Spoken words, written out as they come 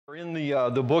We're in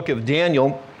the book of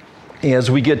Daniel as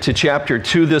we get to chapter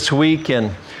 2 this week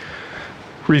and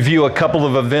review a couple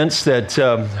of events that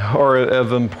are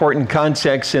of important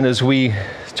context. And as we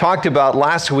talked about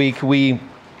last week, Daniel's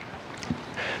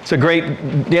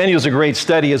a great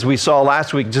study, as we saw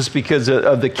last week, just because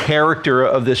of the character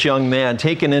of this young man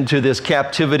taken into this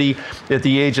captivity at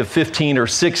the age of 15 or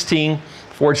 16.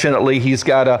 Fortunately, he's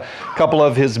got a couple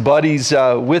of his buddies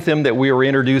with him that we were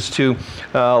introduced to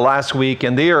last week,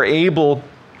 and they are able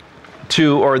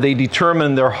to, or they determine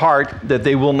in their heart that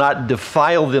they will not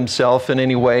defile themselves in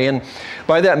any way. And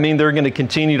by that I mean they're going to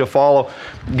continue to follow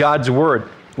God's word,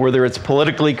 whether it's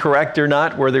politically correct or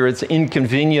not, whether it's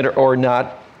inconvenient or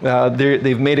not.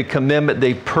 They've made a commitment.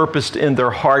 They've purposed in their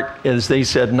heart, as they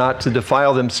said, not to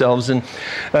defile themselves. And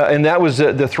that was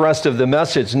the thrust of the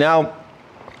message. Now,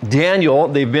 Daniel,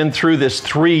 they've been through this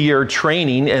 3-year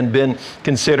training and been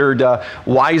considered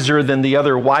wiser than the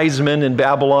other wise men in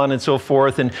Babylon and so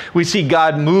forth. And we see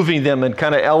God moving them and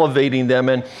kind of elevating them.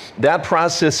 And that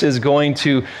process is going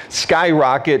to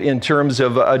skyrocket in terms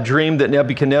of a dream that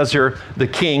Nebuchadnezzar, the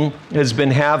king, has been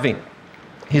having.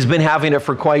 He's been having it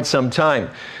for quite some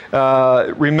time.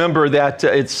 Remember that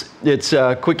it's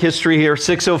quick history here.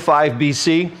 605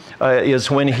 BC is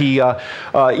when he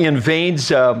invades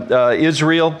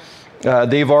Israel.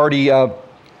 They've already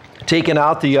taken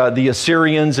out the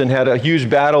Assyrians and had a huge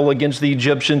battle against the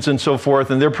Egyptians and so forth.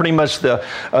 And they're pretty much the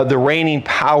reigning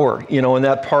power, in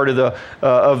that part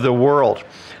of the world.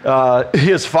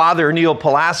 His father,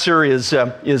 Nebuchadnezzar,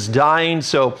 is dying,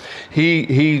 so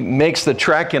he makes the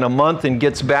trek in a month and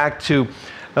gets back to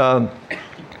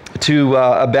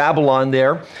Babylon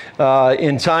there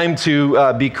in time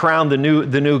to be crowned the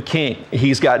new king.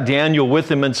 He's got Daniel with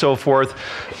him and so forth.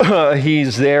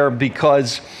 He's there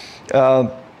because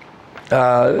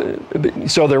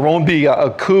so there won't be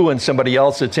a coup and somebody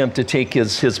else attempt to take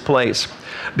his place.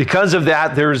 Because of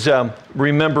that, there's,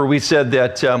 remember we said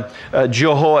that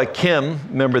Jehoiakim,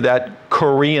 remember that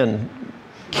Korean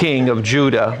king of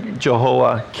Judah,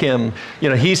 Jehoiakim,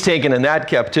 he's taken in that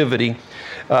captivity.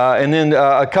 And then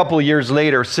a couple of years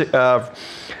later,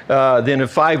 then in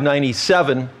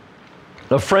 597,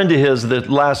 a friend of his, the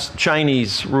last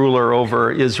Chinese ruler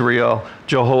over Israel,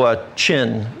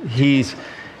 Jehoiachin,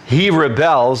 he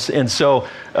rebels, and so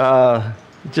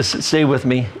just stay with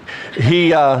me.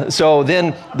 So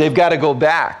then they've got to go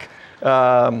back.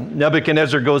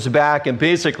 Nebuchadnezzar goes back, and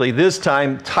basically this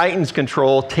time tightens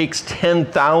control, takes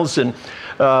 10,000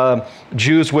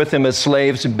 Jews with him as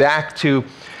slaves back to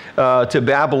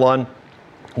Babylon.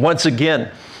 Once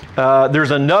again,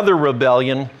 there's another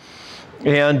rebellion,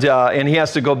 and he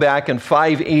has to go back in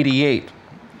 588.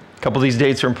 A couple of these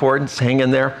dates are important. So hang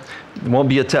in there. It won't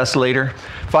be a test later.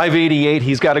 588,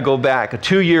 he's got to go back. A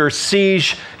 2-year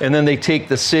siege, and then they take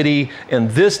the city.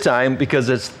 And this time, because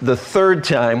it's the third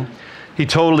time, he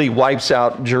totally wipes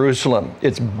out Jerusalem.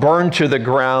 It's burned to the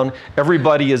ground.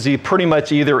 Everybody is pretty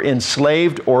much either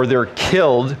enslaved or they're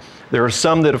killed. There are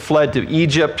some that have fled to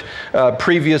Egypt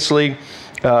previously.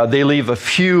 They leave a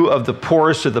few of the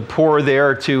poorest of the poor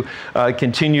there to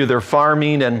continue their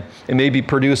farming and maybe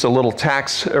produce a little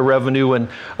tax revenue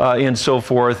and so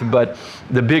forth. But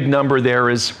the big number there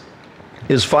is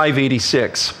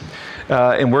 586.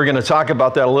 And we're going to talk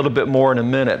about that a little bit more in a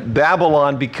minute.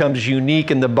 Babylon becomes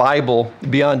unique in the Bible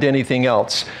beyond anything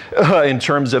else in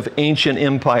terms of ancient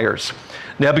empires.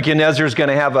 Nebuchadnezzar is going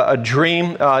to have a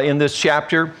dream in this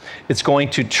chapter. It's going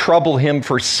to trouble him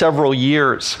for several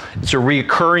years. It's a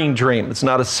reoccurring dream. It's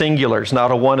not a singular. It's not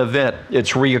a one event.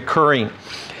 It's reoccurring.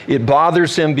 It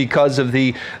bothers him because of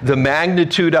the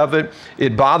magnitude of it.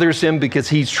 It bothers him because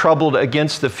he's troubled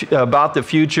about the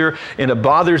future. And it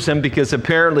bothers him because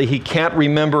apparently he can't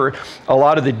remember a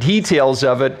lot of the details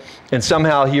of it. And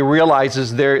somehow he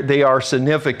realizes they are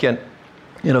significant.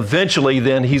 And eventually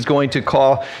then he's going to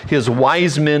call his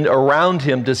wise men around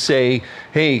him to say,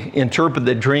 hey, interpret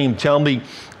the dream. Tell me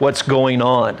what's going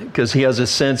on. Because he has a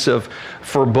sense of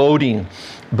foreboding.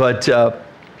 But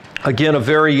again, a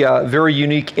very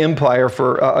unique empire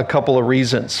for a couple of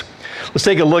reasons. Let's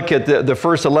take a look at the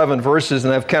first 11 verses,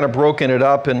 and I've kind of broken it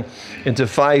up into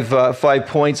five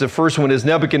points. The first one is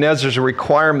Nebuchadnezzar's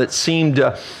requirement seemed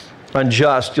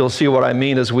unjust. You'll see what I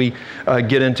mean as we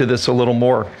get into this a little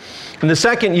more. In the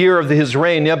second year of his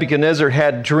reign, Nebuchadnezzar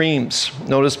had dreams.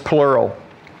 Notice plural.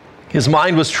 His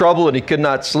mind was troubled and he could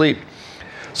not sleep.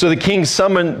 So the king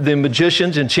summoned the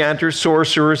magicians, enchanters,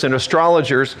 sorcerers, and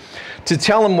astrologers to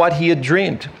tell him what he had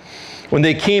dreamed. When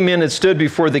they came in and stood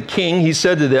before the king, he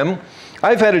said to them,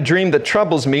 I've had a dream that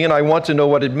troubles me and I want to know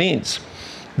what it means.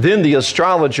 Then the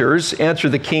astrologers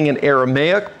answered the king in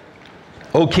Aramaic,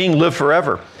 O king, live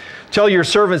forever. Tell your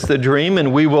servants the dream,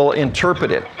 and we will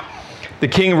interpret it." The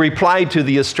king replied to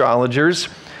the astrologers,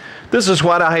 "This is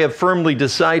what I have firmly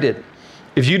decided.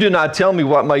 If you do not tell me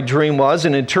what my dream was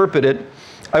and interpret it,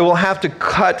 I will have to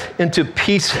cut into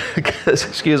pieces."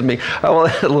 Excuse me, I will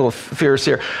a little fierce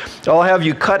here. "I'll have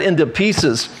you cut into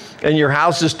pieces, and your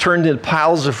houses turned into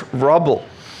piles of rubble.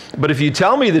 But if you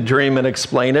tell me the dream and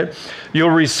explain it, you'll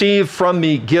receive from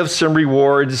me gifts and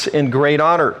rewards and great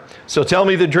honor. So tell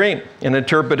me the dream and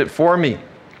interpret it for me."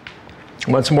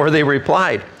 Once more they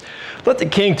replied, "Let the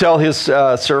king tell his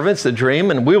servants the dream,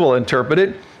 and we will interpret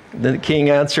it." Then the king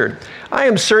answered, "I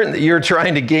am certain that you're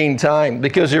trying to gain time,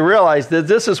 because you realize that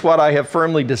this is what I have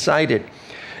firmly decided.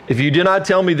 If you do not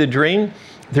tell me the dream,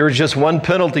 there is just one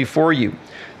penalty for you.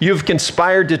 You've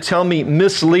conspired to tell me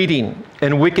misleading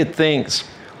and wicked things,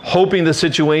 hoping the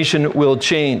situation will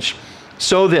change.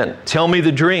 So then, tell me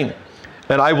the dream,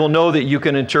 and I will know that you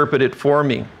can interpret it for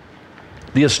me."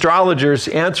 The astrologers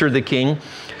answered the king,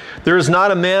 "There is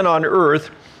not a man on earth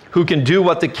who can do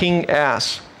what the king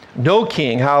asks. No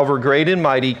king, however great and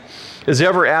mighty, has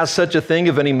ever asked such a thing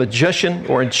of any magician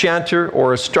or enchanter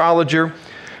or astrologer.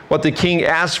 What the king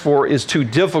asks for is too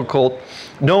difficult.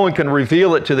 No one can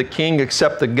reveal it to the king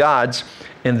except the gods,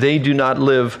 and they do not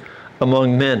live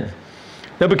among men."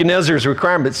 Nebuchadnezzar's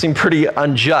requirements seem pretty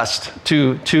unjust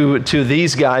to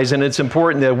these guys, and it's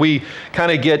important that we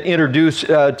kind of get introduced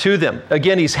to them.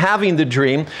 Again, he's having the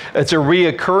dream. It's a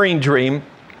reoccurring dream.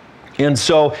 And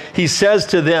so he says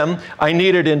to them, "I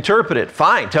need it interpreted."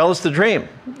 "Fine, tell us the dream.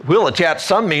 We'll attach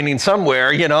some meaning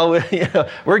somewhere,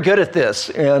 we're good at this."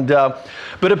 And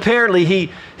but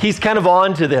apparently he's kind of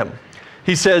on to them.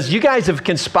 He says, "You guys have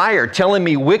conspired, telling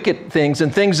me wicked things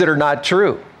and things that are not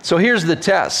true. So here's the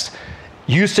test.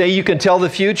 You say you can tell the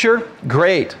future?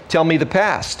 Great. Tell me the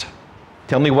past.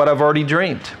 Tell me what I've already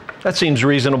dreamed. That seems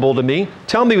reasonable to me.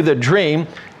 Tell me the dream,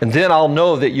 and then I'll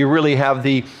know that you really have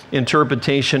the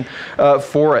interpretation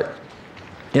for it."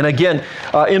 And again,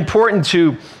 important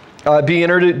to be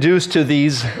introduced to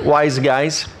these wise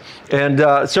guys, and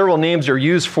several names are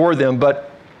used for them,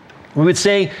 but we would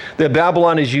say that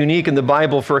Babylon is unique in the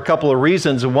Bible for a couple of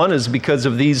reasons. One is because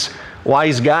of these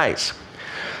wise guys.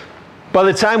 By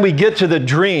the time we get to the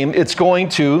dream, it's going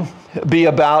to be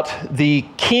about the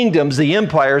kingdoms, the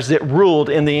empires that ruled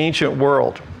in the ancient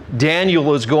world.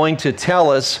 Daniel is going to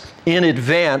tell us in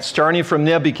advance, starting from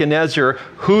Nebuchadnezzar,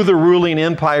 who the ruling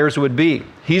empires would be.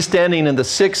 He's standing in the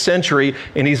 6th century,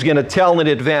 and he's going to tell in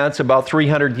advance about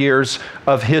 300 years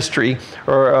of history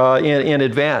or in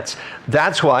advance.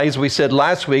 That's why, as we said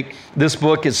last week, this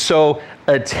book is so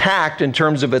attacked in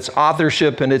terms of its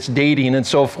authorship and its dating and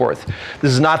so forth.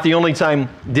 This is not the only time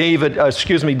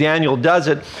Daniel does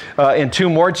it. In 2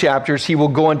 more chapters, he will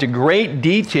go into great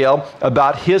detail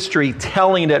about history,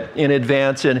 telling it in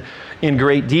advance and in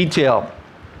great detail.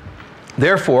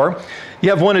 Therefore, you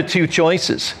have one of two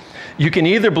choices. You can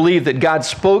either believe that God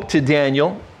spoke to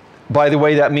Daniel. By the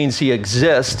way, that means he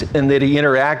exists and that he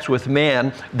interacts with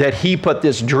man, that he put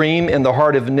this dream in the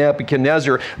heart of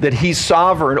Nebuchadnezzar, that he's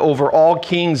sovereign over all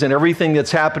kings and everything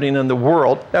that's happening in the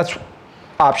world. That's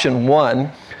option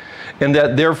one. And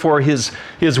that therefore his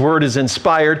word is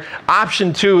inspired.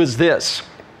 Option 2 is this.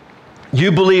 You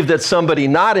believe that somebody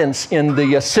not in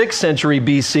the 6th century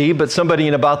BC, but somebody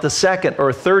in about the 2nd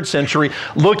or 3rd century,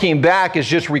 looking back, is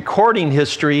just recording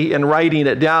history and writing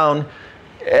it down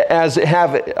as it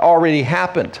have already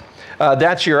happened.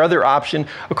 That's your other option.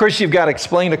 Of course, you've got to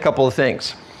explain a couple of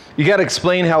things. You got to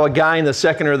explain how a guy in the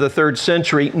 2nd or the 3rd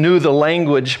century knew the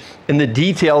language and the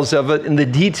details of it and the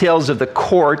details of the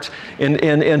court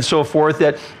and so forth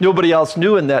that nobody else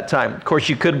knew in that time. Of course,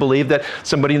 you could believe that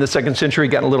somebody in the 2nd century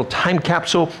got a little time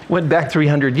capsule, went back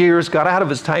 300 years, got out of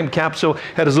his time capsule,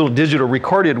 had his little digital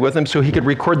recorded with him so he could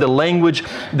record the language,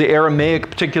 the Aramaic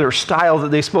particular style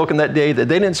that they spoke in that day that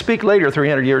they didn't speak later,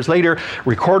 300 years later,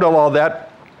 record all that.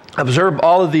 Observe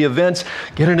all of the events,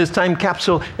 get in his time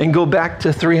capsule, and go back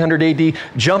to 300 AD,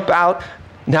 jump out.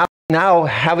 Now,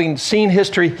 having seen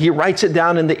history, he writes it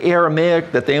down in the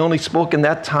Aramaic that they only spoke in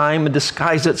that time and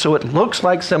disguise it so it looks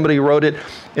like somebody wrote it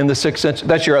in the 6th century.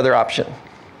 That's your other option.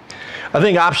 I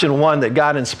think option 1, that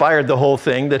God inspired the whole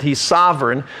thing, that he's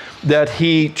sovereign, that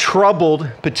he troubled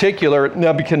particular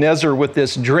Nebuchadnezzar with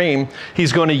this dream.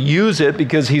 He's going to use it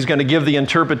because he's going to give the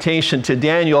interpretation to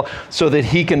Daniel so that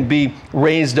he can be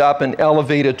raised up and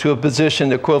elevated to a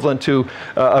position equivalent to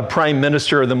a prime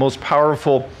minister of the most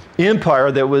powerful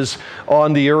empire that was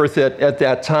on the earth at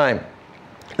that time.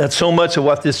 That's so much of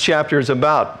what this chapter is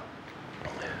about.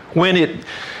 When it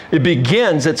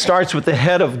begins, it starts with the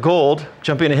head of gold.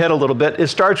 Jumping ahead a little bit, it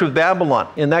starts with Babylon.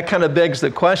 And that kind of begs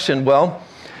the question, well,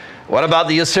 What about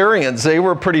the Assyrians? They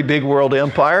were a pretty big world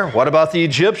empire. What about the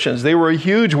Egyptians? They were a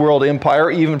huge world empire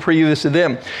even previous to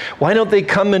them. Why don't they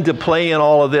come into play in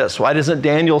all of this? Why doesn't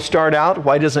Daniel start out?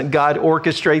 Why doesn't God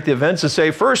orchestrate the events and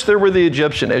say, first there were the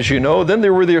Egyptians, as you know, then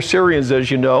there were the Assyrians, as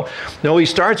you know. No, he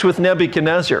starts with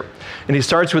Nebuchadnezzar, and he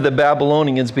starts with the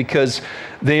Babylonians because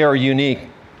they are unique.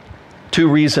 Two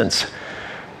reasons.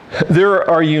 They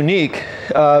are unique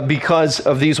because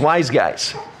of these wise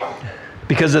guys.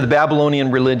 Because of the Babylonian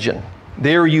religion.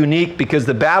 They're unique because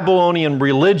the Babylonian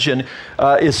religion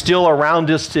is still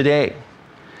around us today.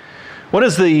 What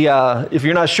is the, if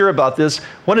you're not sure about this,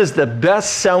 what is the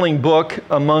best-selling book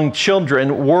among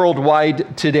children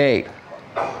worldwide today?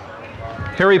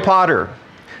 Harry Potter.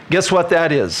 Guess what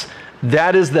that is?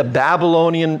 That is the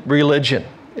Babylonian religion.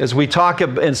 As we talk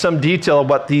in some detail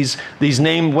about these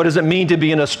names, what does it mean to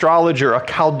be an astrologer, a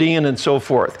Chaldean, and so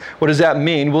forth? What does that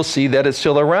mean? We'll see that it's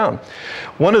still around.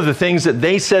 One of the things that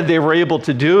they said they were able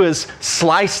to do is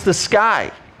slice the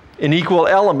sky in equal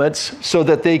elements so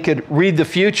that they could read the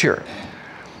future.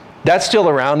 That's still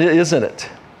around, isn't it?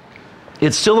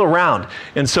 It's still around.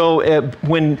 And so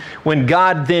when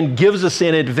God then gives us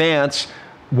in advance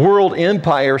world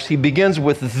empires, he begins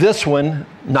with this one,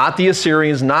 not the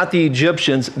Assyrians, not the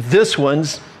Egyptians, this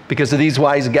one's because of these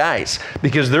wise guys,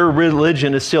 because their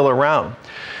religion is still around.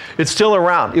 It's still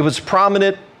around. It was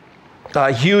prominent,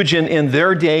 huge in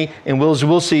their day, and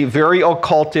we'll see, very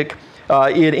occultic.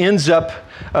 It ends up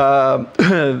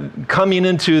coming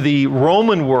into the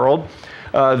Roman world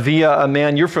via a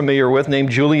man you're familiar with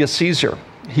named Julius Caesar.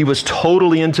 He was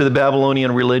totally into the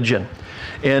Babylonian religion.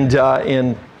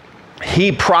 And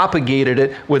he propagated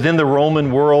it within the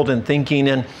Roman world and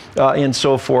thinking and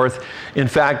so forth. In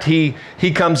fact, he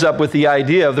comes up with the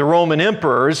idea of the Roman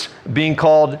emperors being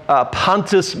called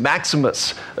Pontus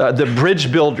Maximus, the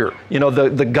bridge builder, you know,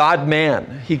 the God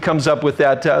man. He comes up with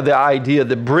that the idea,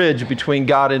 the bridge between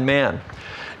God and man.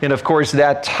 And of course,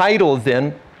 that title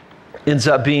then ends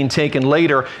up being taken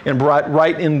later and brought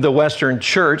right in the Western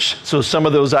church. So some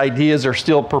of those ideas are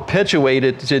still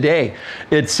perpetuated today.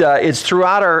 It's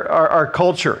throughout our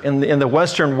culture. In the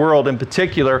Western world in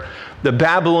particular, the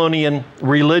Babylonian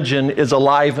religion is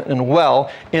alive and well.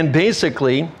 And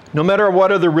basically, no matter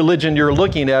what other religion you're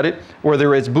looking at it,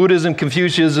 whether it's Buddhism,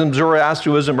 Confucianism,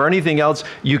 Zoroastrianism, or anything else,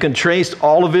 you can trace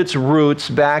all of its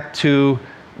roots back to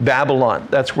Babylon.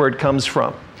 That's where it comes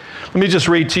from. Let me just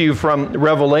read to you from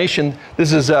Revelation.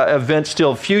 This is an event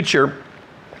still future,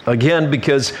 again,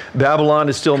 because Babylon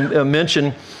is still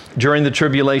mentioned during the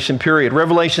tribulation period.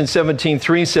 Revelation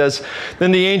 17:3 says,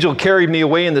 "Then the angel carried me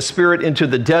away in the spirit into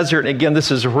the desert." And again,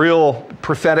 this is real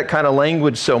prophetic kind of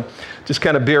language, so just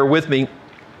kind of bear with me.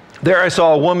 "There I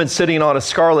saw a woman sitting on a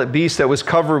scarlet beast that was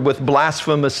covered with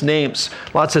blasphemous names."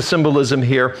 Lots of symbolism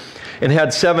here. "And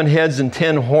had 7 heads and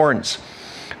 10 horns.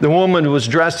 The woman was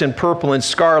dressed in purple and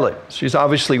scarlet." She's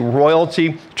obviously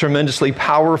royalty, tremendously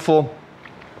powerful,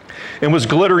 "and was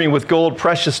glittering with gold,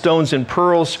 precious stones, and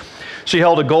pearls. She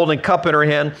held a golden cup in her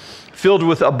hand, filled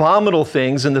with abominable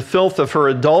things and the filth of her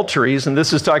adulteries." And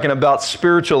this is talking about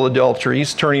spiritual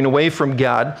adulteries, turning away from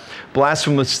God,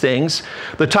 blasphemous things.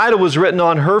 "The title was written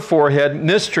on her forehead,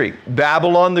 Mystery,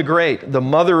 Babylon the Great, the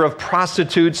mother of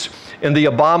prostitutes and the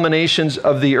abominations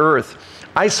of the earth.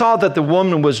 I saw that the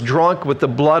woman was drunk with the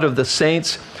blood of the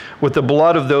saints, with the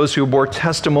blood of those who bore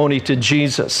testimony to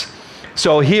Jesus."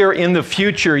 So here in the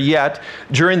future yet,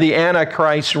 during the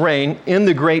Antichrist reign, in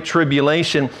the Great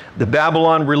Tribulation, the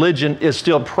Babylon religion is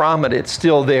still prominent. It's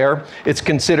still there. It's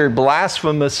considered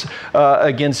blasphemous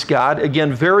against God.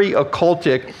 Again, very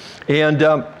occultic.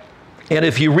 And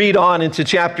if you read on into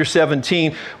chapter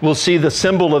 17, we'll see the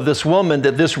symbol of this woman,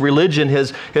 that this religion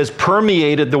has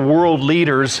permeated the world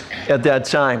leaders at that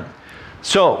time.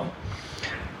 So,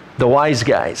 the wise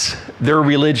guys, their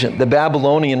religion, the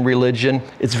Babylonian religion,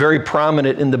 it's very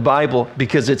prominent in the Bible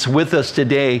because it's with us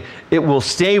today. It will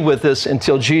stay with us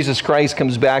until Jesus Christ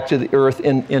comes back to the earth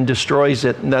and destroys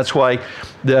it. And that's why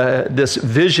this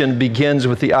vision begins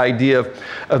with the idea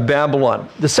of Babylon.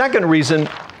 The second reason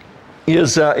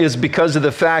is because of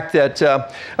the fact that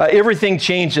everything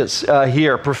changes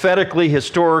here, prophetically,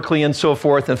 historically, and so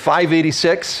forth. In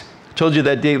 586, I told you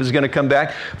that date was going to come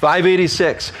back.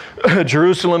 586,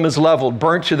 Jerusalem is leveled,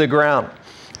 burnt to the ground.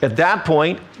 At that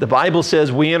point, the Bible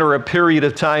says we enter a period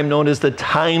of time known as the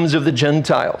times of the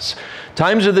Gentiles.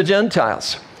 Times of the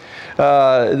Gentiles.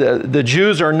 The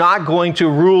Jews are not going to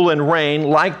rule and reign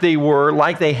like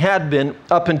they had been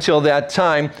up until that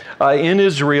time in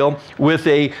Israel, with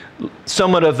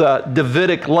somewhat of the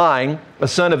Davidic line, a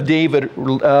son of David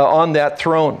on that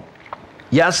throne.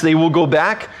 Yes, they will go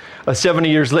back 70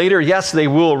 years later, yes, they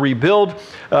will rebuild,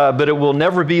 but it will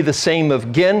never be the same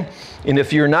again. And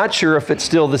if you're not sure if it's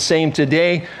still the same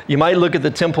today, you might look at the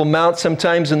Temple Mount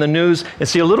sometimes in the news and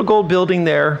see a little gold building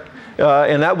there,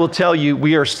 and that will tell you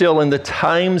we are still in the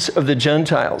times of the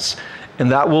Gentiles.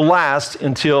 And that will last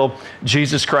until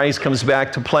Jesus Christ comes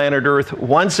back to planet Earth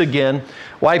once again,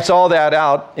 wipes all that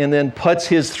out, and then puts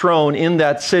his throne in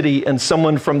that city, and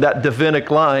someone from that Davidic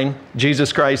line,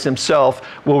 Jesus Christ himself,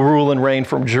 will rule and reign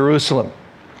from Jerusalem.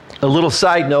 A little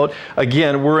side note,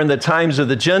 again, we're in the times of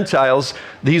the Gentiles.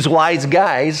 These wise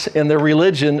guys and their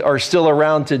religion are still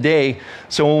around today.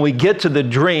 So when we get to the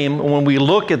dream, when we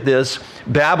look at this,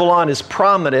 Babylon is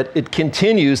prominent. It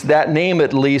continues, that name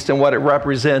at least, and what it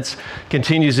represents,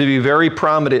 continues to be very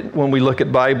prominent when we look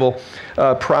at Bible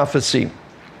prophecy.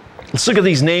 Let's look at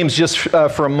these names just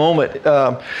for a moment.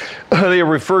 They are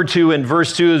referred to in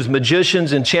verse 2 as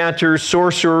magicians, enchanters,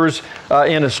 sorcerers,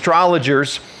 and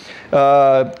astrologers.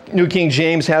 New King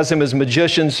James has them as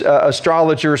magicians,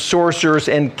 astrologers, sorcerers,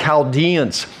 and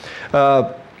Chaldeans.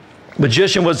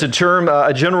 Magician was a term,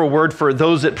 a general word for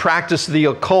those that practice the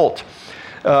occult.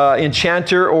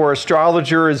 Enchanter or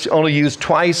astrologer is only used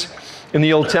twice in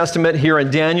the Old Testament. Here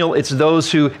in Daniel, it's those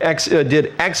who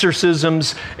did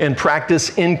exorcisms and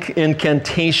practice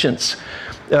incantations.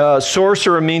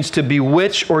 Sorcerer means to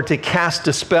bewitch or to cast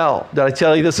a spell. Did I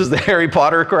tell you this is the Harry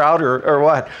Potter crowd or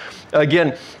what?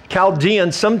 Again,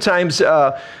 Chaldean, sometimes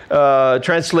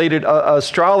translated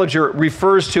astrologer,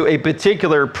 refers to a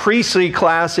particular priestly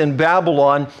class in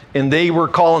Babylon, and they were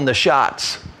calling the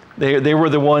shots. They were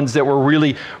the ones that were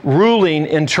really ruling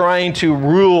and trying to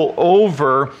rule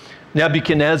over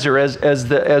Nebuchadnezzar as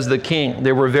the king.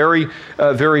 They were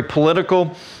very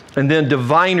political. And then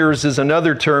diviners is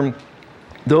another term,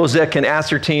 those that can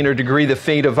ascertain or degree the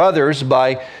fate of others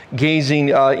by gazing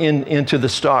into the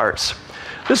stars.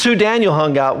 This is who Daniel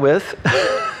hung out with.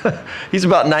 He's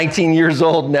about 19 years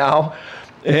old now,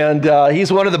 and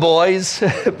he's one of the boys,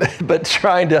 but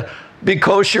trying to be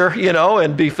kosher, you know,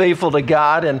 and be faithful to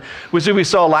God. And which we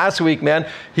saw last week, man,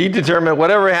 he determined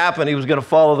whatever happened, he was going to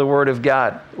follow the word of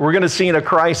God. We're going to see in a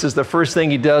crisis, the first thing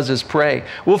he does is pray.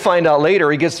 We'll find out later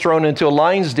he gets thrown into a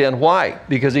lion's den. Why?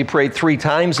 Because he prayed 3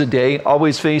 times a day,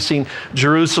 always facing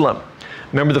Jerusalem.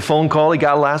 Remember the phone call he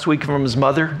got last week from his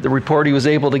mother, the report he was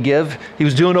able to give? He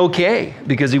was doing okay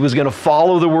because he was going to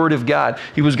follow the word of God.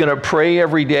 He was going to pray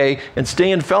every day and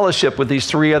stay in fellowship with these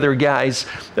 3 other guys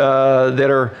that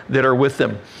are with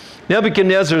them.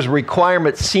 Nebuchadnezzar's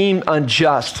requirements seem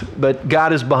unjust, but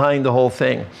God is behind the whole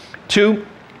thing. 2,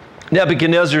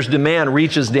 Nebuchadnezzar's demand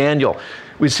reaches Daniel.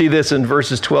 We see this in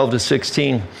verses 12 to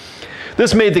 16.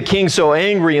 This made the king so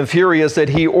angry and furious that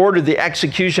he ordered the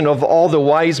execution of all the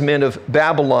wise men of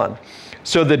Babylon.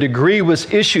 So the decree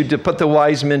was issued to put the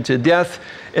wise men to death,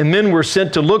 and men were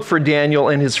sent to look for Daniel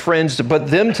and his friends to put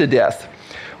them to death.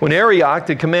 When Arioch,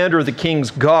 the commander of the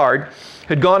king's guard,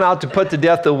 had gone out to put to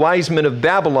death the wise men of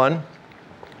Babylon,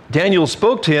 Daniel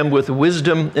spoke to him with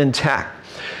wisdom and tact.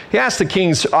 He asked the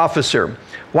king's officer,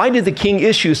 "Why did the king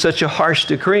issue such a harsh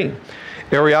decree?"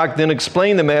 Arioch then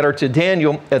explained the matter to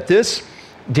Daniel. At this,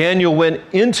 Daniel went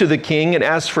into the king and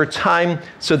asked for time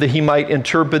so that he might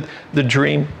interpret the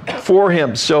dream for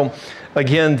him. So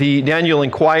again, Daniel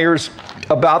inquires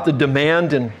about the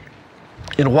demand and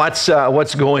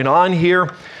what's going on here.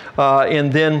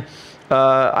 And then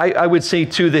I would say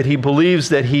too that he believes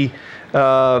that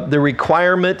the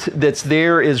requirement that's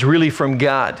there is really from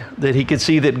God, that he could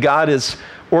see that God is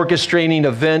orchestrating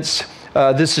events.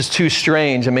 This is too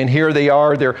strange. I mean, here they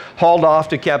are. They're hauled off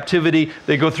to captivity.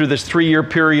 They go through this 3-year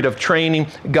period of training.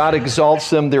 God exalts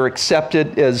them. They're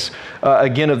accepted as,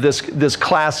 again, of this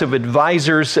class of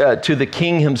advisors to the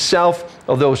king himself,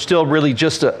 although still really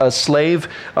just a slave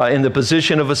in the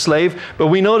position of a slave. But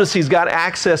we notice he's got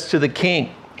access to the king.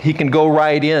 He can go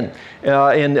right in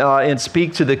and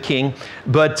speak to the king.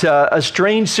 But a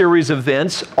strange series of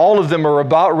events, all of them are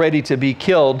about ready to be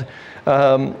killed.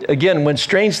 Again, when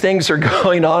strange things are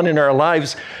going on in our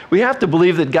lives, we have to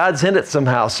believe that God's in it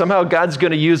somehow. Somehow God's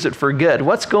going to use it for good.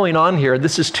 What's going on here?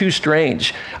 This is too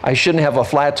strange. I shouldn't have a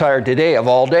flat tire today of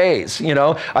all days. You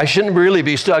know, I shouldn't really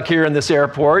be stuck here in this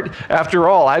airport. After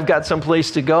all, I've got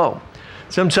someplace to go.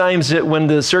 Sometimes when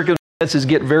the circumstances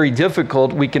get very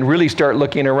difficult, we can really start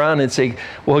looking around and say,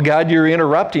 well, God, you're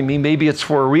interrupting me. Maybe it's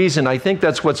for a reason. I think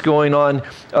that's what's going on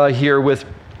here with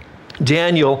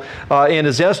Daniel, and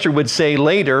as Esther would say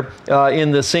later, in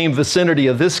the same vicinity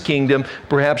of this kingdom,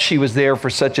 perhaps she was there for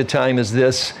such a time as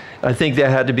this. I think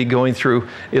that had to be going through,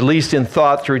 at least in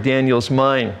thought, through Daniel's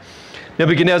mind.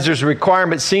 Nebuchadnezzar's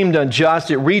requirement seemed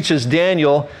unjust. It reaches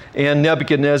Daniel, and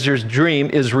Nebuchadnezzar's dream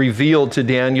is revealed to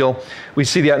Daniel. We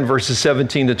see that in verses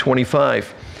 17 to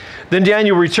 25. Then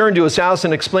Daniel returned to his house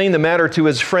and explained the matter to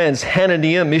his friends,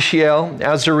 Hananiah, Mishael,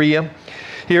 Azariah.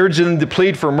 He urged them to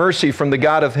plead for mercy from the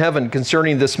God of heaven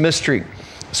concerning this mystery,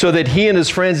 so that he and his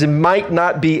friends might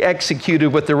not be executed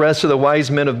with the rest of the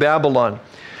wise men of Babylon.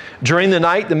 During the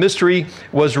night, the mystery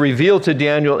was revealed to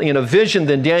Daniel in a vision.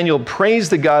 Then Daniel praised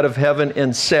the God of heaven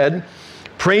and said,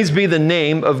 "Praise be the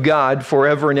name of God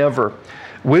forever and ever.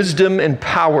 Wisdom and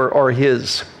power are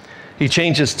his. He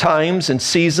changes times and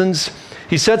seasons.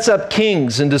 He sets up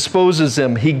kings and disposes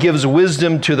them. He gives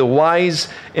wisdom to the wise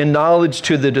and knowledge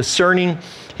to the discerning.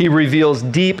 He reveals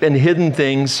deep and hidden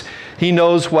things. He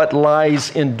knows what lies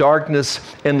in darkness,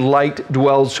 and light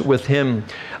dwells with him.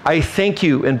 I thank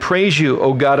you and praise you,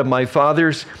 O God of my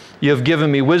fathers. You have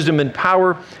given me wisdom and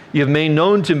power. You have made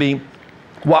known to me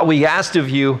what we asked of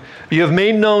you. You have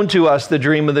made known to us the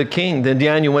dream of the king." Then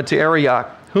Daniel went to Arioch,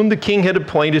 whom the king had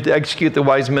appointed to execute the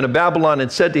wise men of Babylon,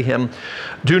 and said to him,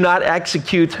 "Do not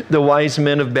execute the wise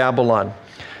men of Babylon.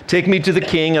 Take me to the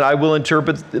king, and I will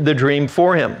interpret the dream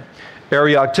for him."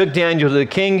 Arioch took Daniel to the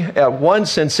king at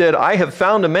once and said, "I have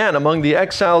found a man among the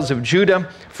exiles of Judah,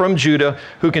 from Judah,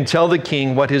 who can tell the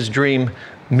king what his dream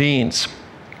means."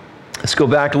 Let's go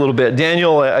back a little bit.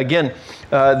 Daniel, again,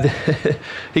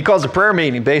 he calls a prayer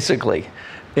meeting, basically.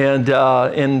 And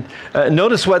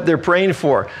notice what they're praying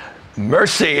for.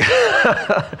 Mercy.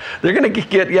 They're going to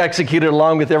get executed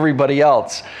along with everybody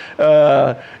else.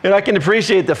 And I can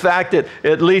appreciate the fact that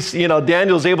at least,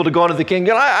 Daniel's able to go into the king.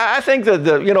 I think that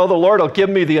the Lord will give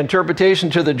me the interpretation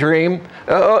to the dream.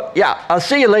 Yeah, I'll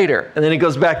see you later. And then he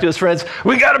goes back to his friends.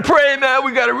 We got to pray, man.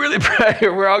 We got to really pray.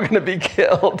 We're all going to be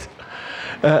killed.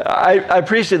 I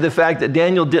appreciate the fact that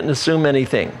Daniel didn't assume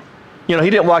anything. He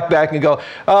didn't walk back and go,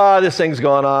 this thing's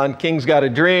going on. King's got a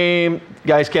dream.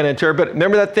 Guys can't interpret.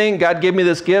 Remember that thing? God gave me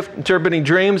this gift, interpreting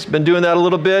dreams. Been doing that a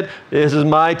little bit. This is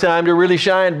my time to really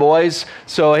shine, boys.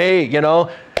 So, hey,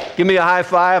 give me a high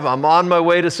five. I'm on my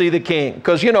way to see the king.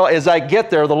 Because, as I get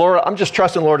there, I'm just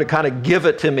trusting the Lord to kind of give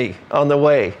it to me on the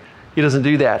way. He doesn't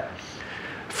do that.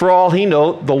 For all he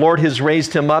knows, the Lord has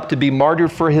raised him up to be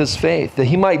martyred for his faith, that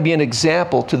he might be an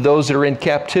example to those that are in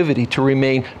captivity to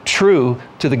remain true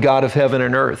to the God of heaven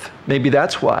and earth. Maybe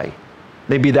that's why.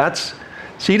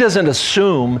 So he doesn't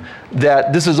assume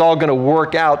that this is all going to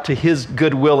work out to his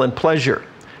goodwill and pleasure.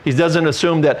 He doesn't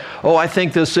assume that, I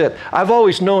think this is it. I've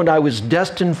always known I was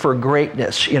destined for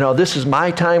greatness. This is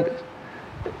my time.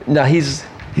 No, he's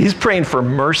praying for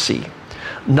mercy.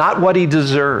 Not what he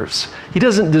deserves. He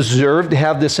doesn't deserve to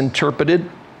have this interpreted.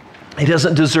 He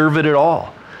doesn't deserve it at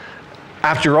all.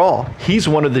 After all, he's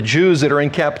one of the Jews that are in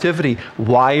captivity.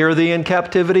 Why are they in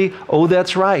captivity? Oh,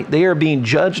 that's right. They are being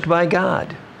judged by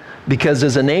God because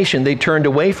as a nation, they turned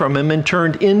away from him and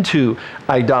turned into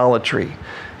idolatry.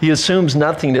 He assumes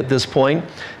nothing at this point.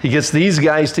 He gets these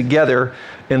guys together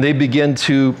and they begin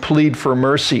to plead for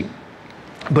mercy.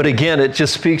 But again, it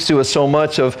just speaks to us so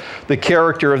much of the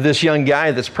character of this young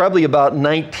guy that's probably about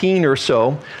 19 or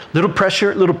so. Little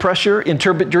pressure,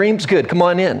 interpret dreams, good, come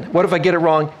on in. What if I get it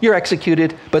wrong? You're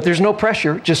executed, but there's no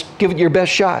pressure. Just give it your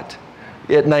best shot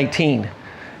at 19.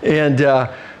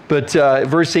 But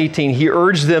verse 18, he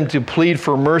urged them to plead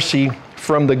for mercy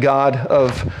from the God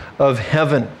of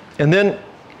heaven. And then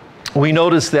we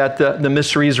notice that the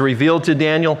mystery is revealed to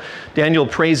Daniel. Daniel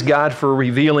praised God for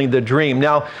revealing the dream.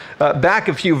 Now, back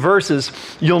a few verses,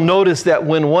 you'll notice that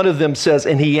when one of them says,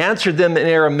 and he answered them in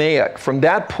Aramaic, from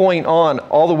that point on,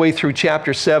 all the way through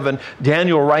chapter 7,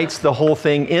 Daniel writes the whole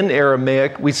thing in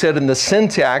Aramaic. We said in the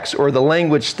syntax or the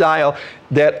language style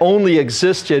that only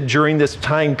existed during this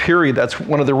time period. That's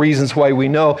one of the reasons why we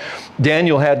know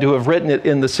Daniel had to have written it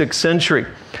in the 6th century.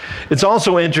 It's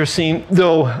also interesting,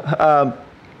 though,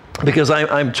 because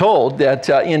I'm told that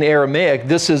in Aramaic,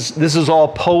 this is all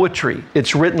poetry.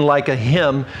 It's written like a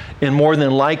hymn, and more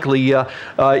than likely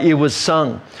it was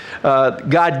sung.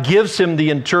 God gives him the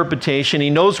interpretation. He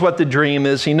knows what the dream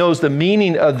is. He knows the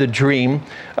meaning of the dream.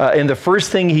 And the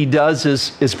first thing he does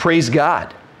is praise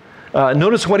God.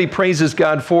 Notice what he praises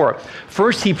God for.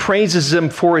 First, he praises him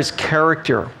for his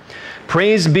character.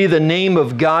 Praise be the name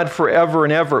of God forever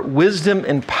and ever. Wisdom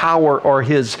and power are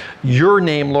his. Your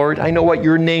name, Lord. I know what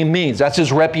your name means. That's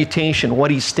his reputation, what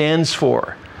he stands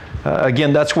for.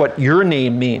 Again, that's what your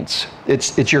name means.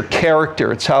 It's your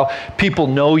character. It's how people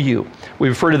know you. We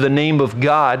refer to the name of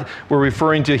God. We're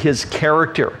referring to his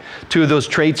character. Two of those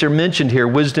traits are mentioned here,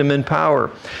 wisdom and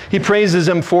power. He praises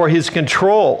him for his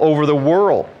control over the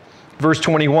world. Verse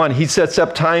 21, he sets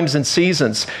up times and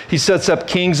seasons. He sets up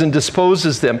kings and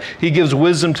disposes them. He gives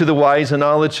wisdom to the wise and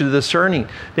knowledge to the discerning.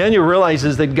 Daniel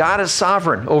realizes that God is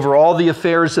sovereign over all the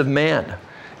affairs of man.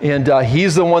 And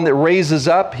he's the one that raises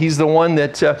up. He's the one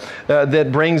that,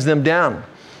 that brings them down.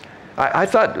 I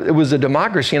thought it was a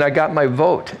democracy and I got my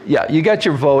vote. Yeah, you got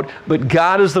your vote, but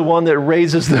God is the one that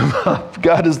raises them up.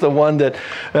 God is the one that,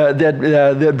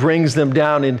 that brings them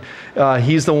down, and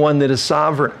he's the one that is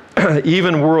sovereign.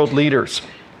 Even world leaders.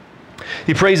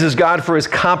 He praises God for his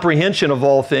comprehension of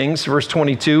all things. Verse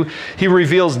 22, he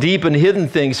reveals deep and hidden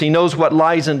things. He knows what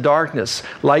lies in darkness.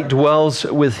 Light dwells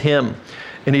with him.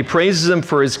 And he praises him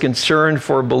for his concern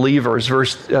for believers.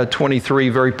 Verse 23,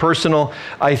 very personal.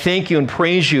 I thank you and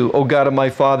praise you, O God of my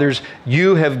fathers.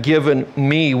 You have given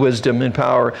me wisdom and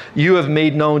power. You have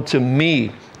made known to me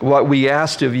what we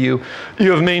asked of you.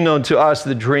 You have made known to us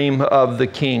the dream of the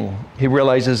king. He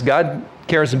realizes God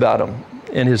cares about him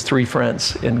and his three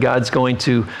friends, and God's going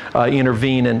to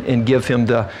intervene and give him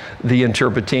the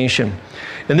interpretation.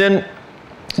 And then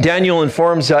Daniel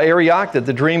informs Arioch that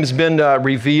the dream's been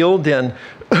revealed, and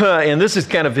and this is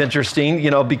kind of interesting, you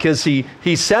know, because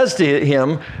he says to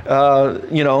him,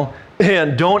 you know,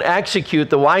 and don't execute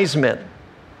the wise men.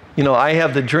 You know, I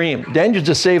have the dream. Daniel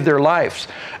just saved their lives.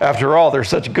 After all, they're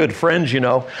such good friends, you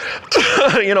know.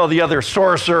 You know, the other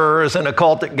sorcerers and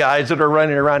occultic guys that are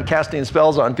running around casting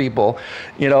spells on people,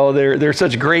 you know, they're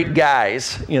such great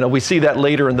guys. You know, we see that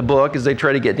later in the book as they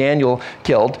try to get Daniel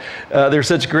killed. They're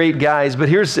such great guys, but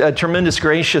here's tremendous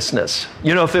graciousness.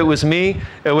 You know, if it was me,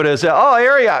 it would have said, oh,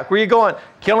 Arioch, where you going?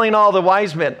 Killing all the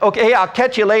wise men. Okay, hey, I'll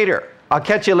catch you later. I'll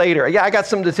catch you later. Yeah, I got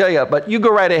something to tell you, but you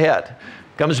go right ahead.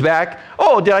 Comes back.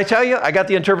 Oh, did I tell you? I got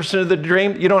the interpretation of the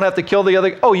dream. You don't have to kill the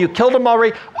other. Oh, you killed him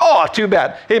already? Oh, too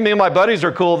bad. Hey, me and my buddies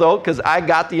are cool, though, because I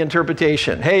got the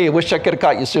interpretation. Hey, I wish I could have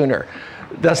caught you sooner.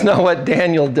 That's not what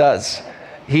Daniel does.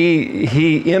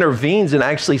 He intervenes and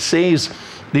actually saves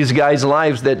these guys'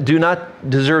 lives that do not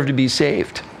deserve to be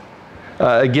saved.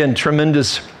 Again,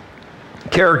 tremendous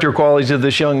character qualities of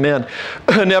this young man.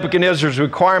 Nebuchadnezzar's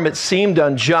requirement seemed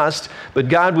unjust, but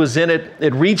God was in it.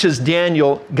 It reaches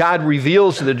Daniel. God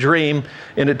reveals the dream,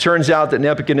 and it turns out that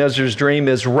Nebuchadnezzar's dream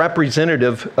is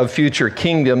representative of future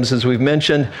kingdoms, as we've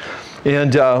mentioned,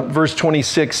 and verse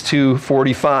 26 to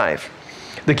 45.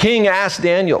 The king asked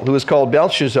Daniel, who is called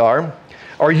Belshazzar,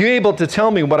 are you able to tell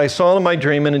me what I saw in my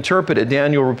dream and interpret it?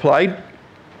 Daniel replied,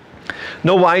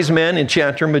 no wise man,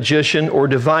 enchanter, magician, or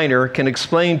diviner can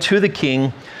explain to the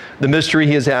king the mystery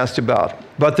he has asked about.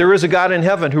 But there is a God in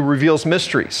heaven who reveals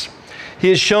mysteries. He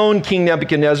has shown King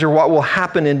Nebuchadnezzar what will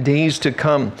happen in days to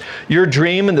come. Your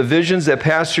dream and the visions that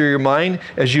pass through your mind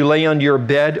as you lay on your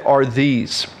bed are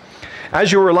these.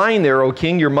 As you were lying there, O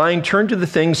king, your mind turned to the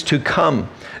things to come,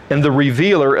 and the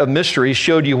revealer of mysteries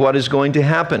showed you what is going to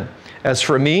happen. As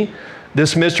for me,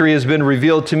 this mystery has been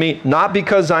revealed to me, not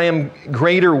because I am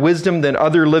greater wisdom than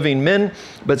other living men,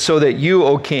 but so that you,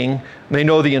 O king, may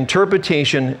know the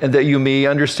interpretation and that you may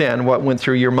understand what went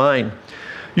through your mind.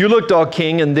 You looked, O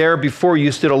king, and there before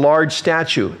you stood a large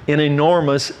statue, an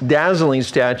enormous, dazzling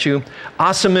statue,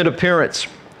 awesome in appearance.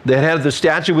 The head of the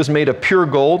statue was made of pure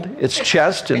gold, its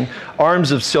chest and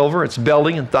arms of silver, its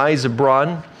belly and thighs of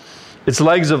bronze, its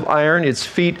legs of iron, its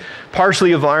feet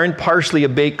partially of iron, partially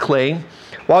of baked clay.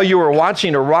 While you were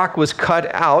watching, a rock was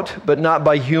cut out, but not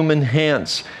by human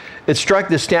hands. It struck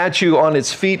the statue on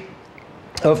its feet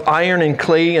of iron and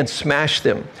clay and smashed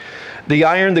them. The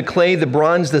iron, the clay, the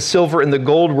bronze, the silver, and the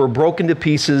gold were broken to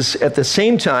pieces at the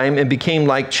same time and became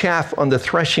like chaff on the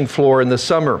threshing floor in the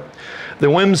summer. The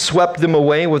wind swept them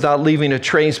away without leaving a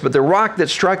trace, but the rock that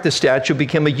struck the statue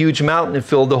became a huge mountain and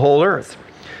filled the whole earth.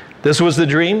 This was the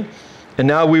dream, and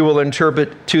now we will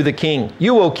interpret to the king.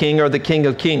 You, O king, are the King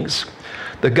of kings.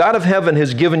 The God of heaven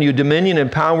has given you dominion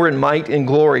and power and might and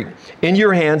glory. In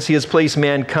your hands he has placed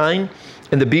mankind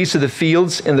and the beasts of the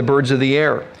fields and the birds of the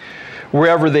air.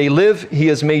 Wherever they live, he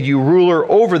has made you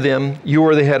ruler over them. You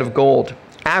are the head of gold.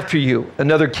 After you,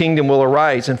 another kingdom will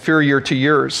arise, inferior to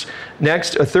yours.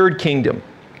 Next, a third kingdom,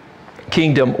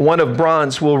 one of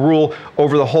bronze, will rule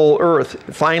over the whole earth.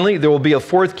 Finally, there will be a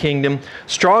fourth kingdom,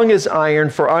 strong as iron,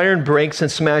 for iron breaks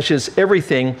and smashes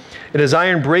everything. And as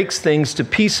iron breaks things to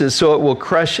pieces, so it will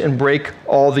crush and break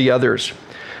all the others.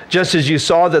 Just as you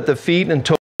saw that the feet and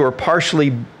toes were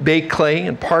partially baked clay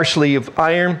and partially of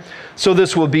iron, so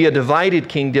this will be a divided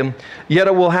kingdom, yet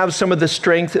it will have some of the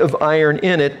strength of iron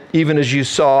in it, even as you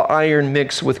saw iron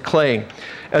mixed with clay.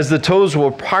 As the toes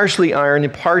were partially iron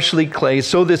and partially clay,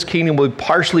 so this kingdom will be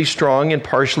partially strong and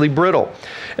partially brittle.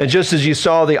 And just as you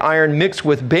saw the iron mixed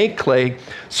with baked clay,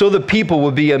 so the people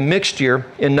will be a mixture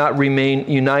and not remain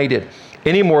united.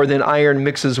 any more than iron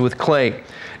mixes with clay.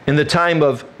 In the time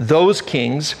of those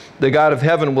kings, the God of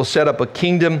heaven will set up a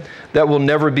kingdom that will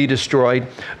never be destroyed,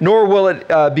 nor will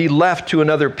it be left to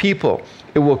another people.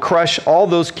 It will crush all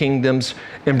those kingdoms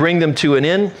and bring them to an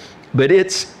end, but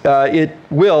it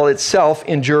will itself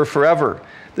endure forever.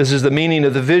 This is the meaning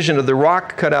of the vision of the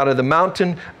rock cut out of the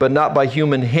mountain, but not by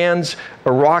human hands,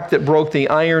 a rock that broke the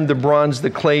iron, the bronze, the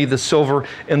clay, the silver,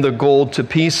 and the gold to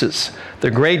pieces. The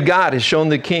great God has shown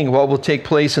the king what will take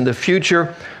place in the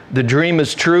future. The dream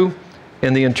is true,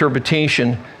 and the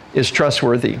interpretation is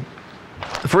trustworthy.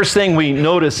 The first thing we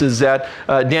notice is that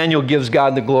Daniel gives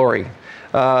God the glory.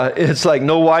 It's like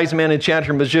no wise man,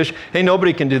 enchanter, magician. Hey,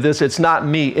 nobody can do this. It's not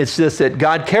me. It's just that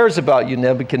God cares about you,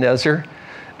 Nebuchadnezzar.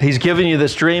 He's given you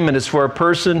this dream, and it's for a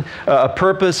person, a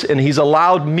purpose, and he's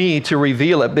allowed me to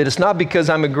reveal it. But it's not because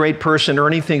I'm a great person or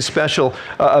anything special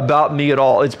about me at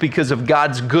all. It's because of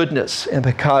God's goodness and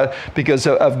because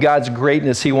of God's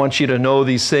greatness. He wants you to know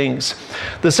these things.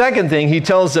 The second thing, he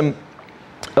tells them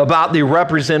about the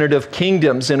representative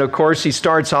kingdoms. And of course, he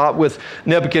starts out with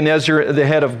Nebuchadnezzar, the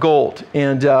head of gold.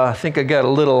 And I think I got a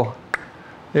little...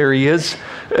 There he is,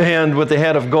 and with the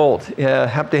head of gold.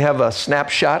 Have to have a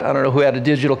snapshot. I don't know who had a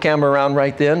digital camera around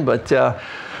right then, but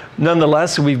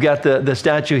nonetheless, we've got the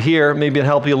statue here. Maybe it'll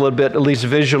help you a little bit, at least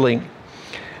visually.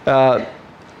 The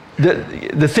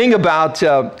thing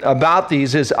about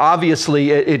these is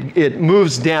obviously it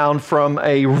moves down from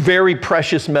a very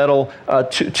precious metal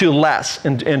to less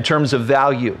in terms of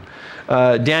value.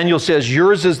 Daniel says,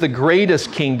 yours is the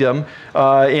greatest kingdom,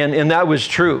 and that was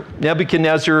true.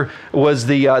 Nebuchadnezzar was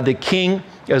the king,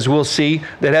 as we'll see,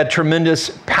 that had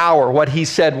tremendous power. What he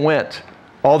said went.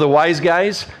 All the wise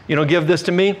guys, give this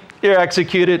to me, you're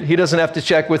executed. He doesn't have to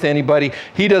check with anybody.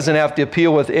 He doesn't have to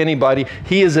appeal with anybody.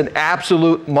 He is an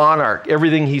absolute monarch.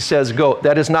 Everything he says, go.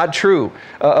 That is not true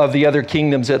of the other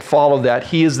kingdoms that follow that.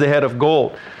 He is the head of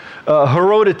gold.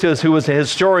 Herodotus, who was a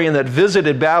historian that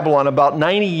visited Babylon about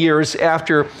 90 years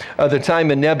after the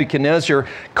time of Nebuchadnezzar,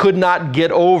 could not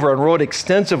get over and wrote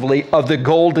extensively of the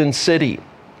golden city.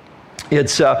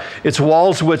 Its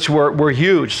walls, which were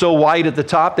huge, so wide at the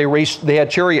top, they had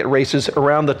chariot races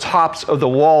around the tops of the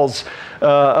walls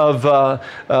of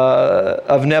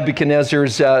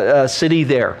Nebuchadnezzar's city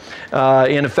there.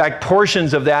 And in fact,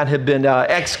 portions of that have been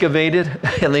excavated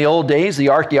in the old days. The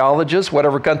archaeologists,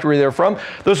 whatever country they're from,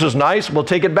 this is nice, we'll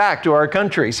take it back to our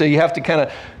country. So you have to kind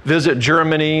of visit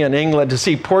Germany and England to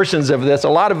see portions of this. A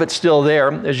lot of it's still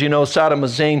there. As you know, Saddam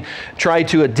Hussein tried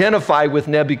to identify with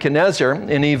Nebuchadnezzar,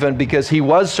 and even because he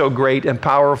was so great and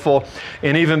powerful,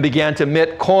 and even began to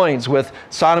mint coins with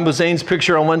Saddam Hussein's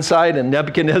picture on one side and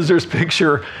Nebuchadnezzar's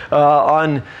picture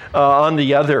on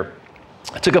the other.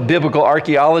 I took a biblical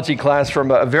archaeology class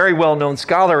from a very well-known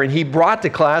scholar, and he brought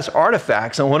to class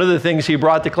artifacts. And one of the things he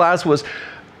brought to class was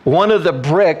one of the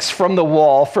bricks from the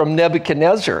wall from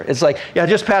Nebuchadnezzar. It's like, yeah,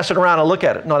 just pass it around and look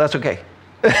at it. No, that's okay.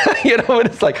 And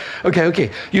it's like, okay,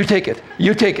 you take it.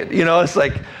 It's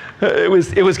like,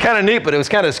 it was kind of neat, but it was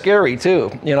kind of scary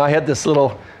too. I had this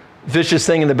little vicious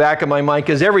thing in the back of my mind,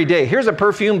 because every day, here's a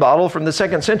perfume bottle from the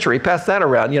 2nd century, pass that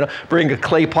around, bring a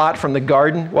clay pot from the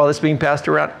garden while it's being passed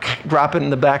around, drop it in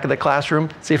the back of the classroom,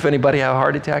 see if anybody had a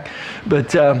heart attack.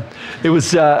 But it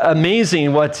was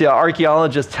amazing what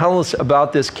archaeologists tell us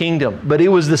about this kingdom. But it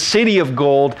was the city of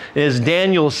gold. As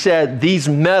Daniel said, these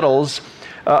metals,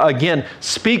 again,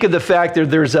 speak of the fact that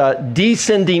there's a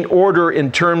descending order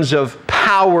in terms of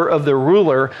power of the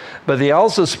ruler, but they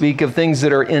also speak of things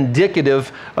that are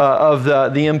indicative of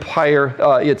the empire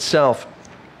itself.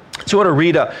 So I want to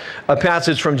read a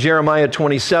passage from Jeremiah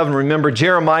 27. Remember,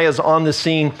 Jeremiah is on the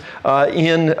scene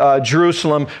in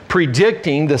Jerusalem,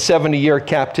 predicting the 70-year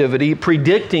captivity,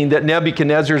 predicting that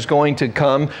Nebuchadnezzar is going to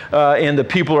come and the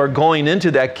people are going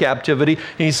into that captivity.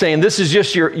 And he's saying, this is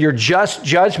just your just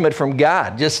judgment from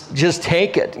God. Just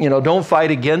take it. Don't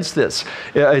fight against this.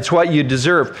 It's what you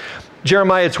deserve.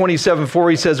 Jeremiah 27:4,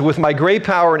 he says, with my great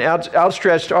power and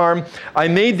outstretched arm, I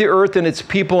made the earth and its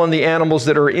people and the animals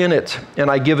that are in it, and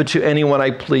I give it to anyone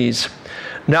I please.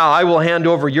 Now I will hand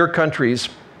over your countries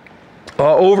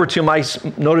over to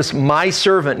my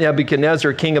servant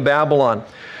Nebuchadnezzar, king of Babylon.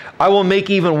 I will make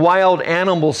even wild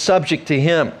animals subject to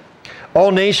him.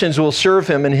 All nations will serve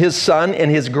him, and his son and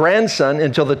his grandson,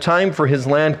 until the time for his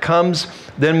land comes.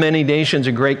 Then many nations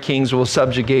and great kings will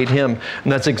subjugate him.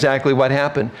 And that's exactly what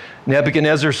happened.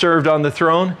 Nebuchadnezzar served on the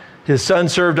throne, his son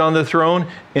served on the throne,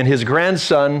 and his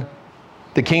grandson,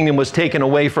 the kingdom was taken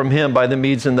away from him by the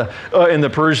Medes and the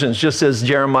Persians, just as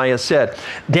Jeremiah said.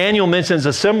 Daniel mentions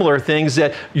a similar thing,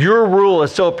 that your rule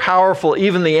is so powerful,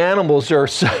 even the animals are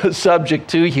subject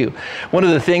to you. One of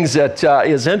the things that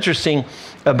is interesting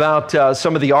about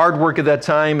some of the artwork of that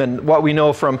time, and what we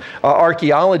know from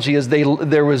archaeology is the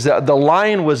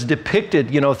lion was depicted,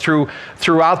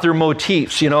 throughout their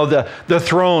motifs. The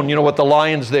throne, with the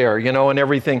lions there, and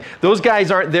everything. Those guys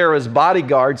aren't there as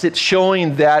bodyguards. It's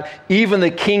showing that even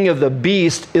the king of the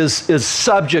beast is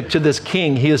subject to this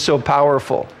king. He is so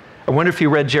powerful. I wonder if you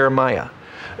read Jeremiah.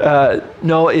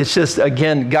 No, it's just,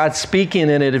 again, God speaking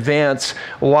in advance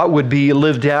what would be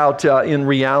lived out in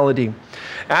reality.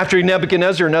 After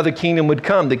Nebuchadnezzar, another kingdom would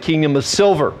come, the kingdom of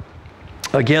silver.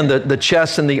 Again, the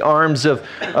chest and the arms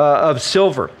of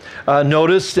silver.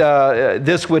 Notice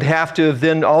this would have to have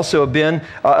then also been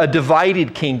a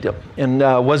divided kingdom. And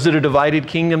was it a divided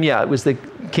kingdom? Yeah, it was the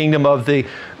kingdom of the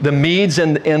Medes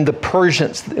and the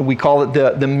Persians. We call it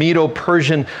the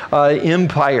Medo-Persian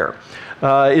Empire.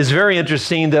 It's very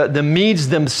interesting. The Medes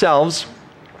themselves,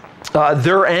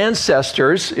 their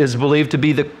ancestors is believed to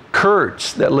be the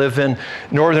Kurds that live in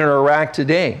northern Iraq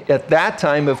today. At that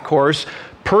time, of course,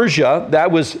 Persia,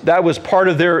 that was part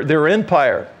of their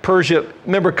empire. Persia,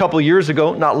 remember a couple of years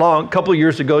ago, not long, a couple of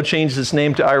years ago, changed its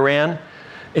name to Iran.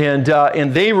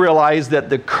 And they realized that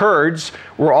the Kurds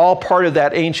were all part of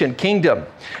that ancient kingdom.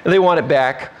 And they want it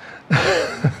back.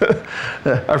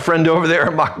 Our friend over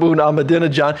there, Mahmoud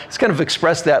Ahmadinejad, has kind of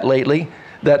expressed that lately,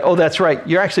 that, oh, that's right,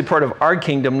 you're actually part of our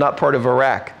kingdom, not part of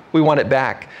Iraq. We want it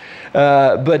back.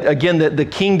 But again, the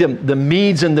kingdom, the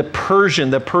Medes and the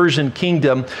Persian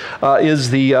kingdom is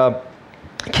the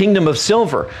kingdom of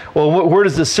silver. Well, where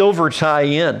does the silver tie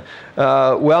in?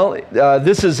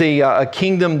 This is a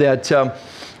kingdom that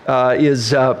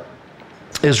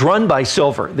is run by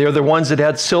silver. They're the ones that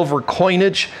had silver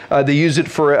coinage. They use it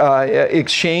for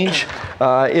exchange.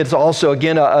 It's also,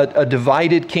 again, a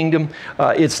divided kingdom.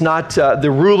 It's not,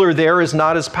 the ruler there is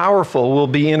not as powerful. We'll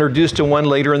be introduced to one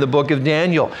later in the book of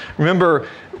Daniel. Remember,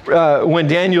 when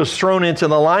Daniel's thrown into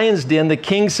the lion's den, the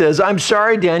king says, I'm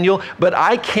sorry, Daniel, but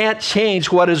I can't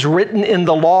change what is written in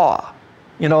the law.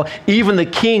 Even the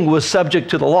king was subject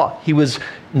to the law. He was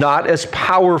not as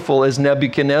powerful as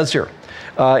Nebuchadnezzar.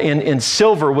 And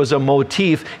silver was a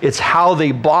motif. It's how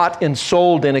they bought and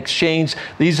sold and exchanged.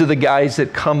 These are the guys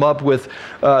that come up with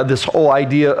this whole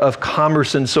idea of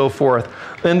commerce and so forth.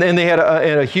 And they had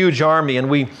a huge army. And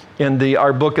we, in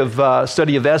our book of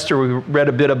study of Esther, we read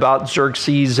a bit about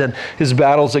Xerxes and his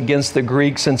battles against the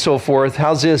Greeks and so forth.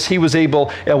 How's this? He was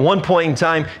able, at one point in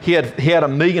time, he had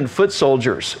 1 million foot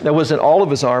soldiers. That wasn't all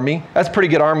of his army. That's a pretty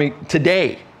good army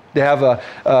today, to have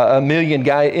a million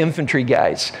infantry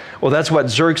guys. Well, that's what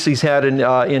Xerxes had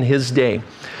in his day.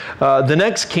 The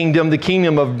next kingdom, the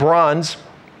kingdom of bronze,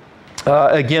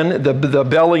 again, the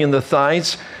belly and the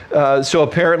thighs. So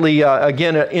apparently,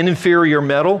 again, an inferior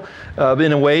metal,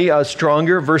 in a way,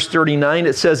 stronger. Verse 39,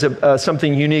 it says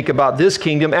something unique about this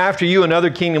kingdom. After you, another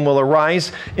kingdom will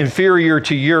arise, inferior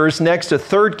to yours. Next, a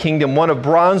third kingdom, one of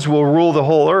bronze, will rule the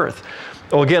whole earth.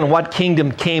 Well, again, what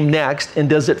kingdom came next, and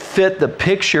does it fit the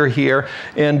picture here?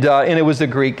 And it was the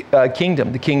Greek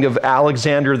kingdom, the king of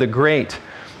Alexander the Great.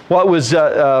 What was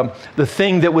the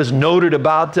thing that was noted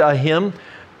about him?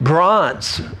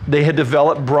 Bronze. They had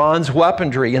developed bronze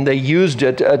weaponry, and they used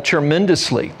it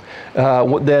tremendously.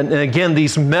 Then again,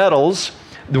 these metals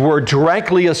were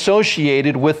directly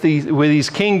associated with these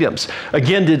kingdoms.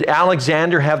 Again, did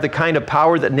Alexander have the kind of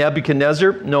power that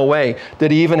Nebuchadnezzar? No way.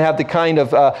 Did he even have the kind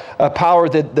of power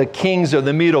that the kings of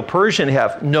the Medo-Persian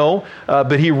have? No,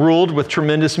 but he ruled with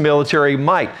tremendous military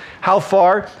might. How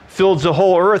far? Filled the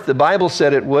whole earth. The Bible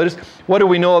said it would. What do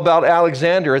we know about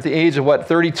Alexander at the age of,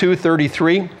 32,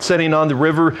 33, sitting on the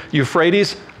river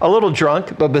Euphrates? A little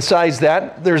drunk, but besides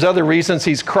that, there's other reasons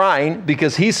he's crying,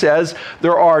 because he says,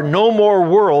 there are no more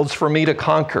worlds for me to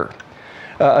conquer.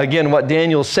 Again, what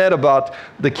Daniel said about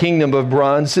the kingdom of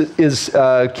bronze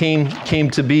came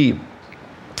to be.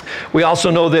 We also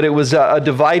know that it was a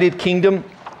divided kingdom,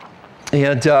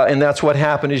 and that's what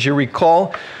happened. As you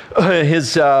recall,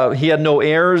 he had no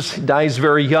heirs, he dies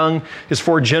very young. His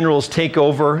 4 generals take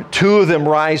over. 2 of them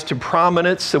rise to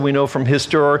prominence that we know from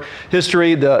history,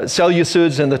 the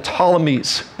Seleucids and the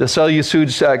Ptolemies. The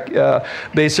Seleucids,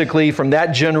 basically from that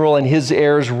general and his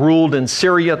heirs, ruled in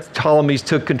Syria. The Ptolemies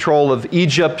took control of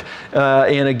Egypt,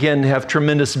 and again have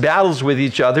tremendous battles with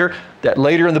each other that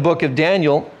later in the book of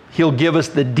Daniel, he'll give us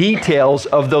the details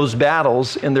of those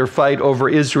battles in their fight over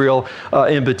Israel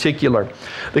in particular.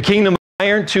 The kingdom of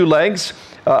iron, 2 legs.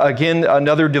 Again,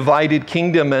 another divided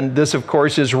kingdom, and this, of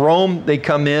course, is Rome. They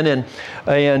come in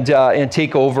and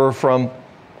take over from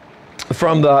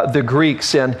from the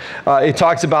Greeks, and it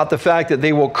talks about the fact that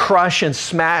they will crush and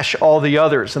smash all the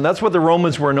others, and that's what the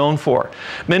Romans were known for.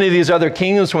 Many of these other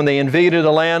kingdoms, when they invaded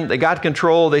a land, they got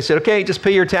control, they said, okay, just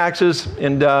pay your taxes,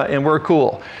 and we're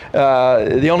cool.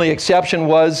 The only exception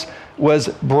was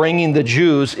bringing the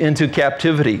Jews into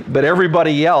captivity, but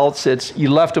everybody else, you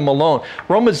left them alone.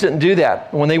 Romans didn't do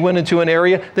that. When they went into an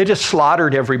area, they just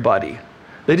slaughtered everybody.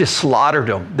 They just slaughtered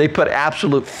them. They put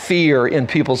absolute fear in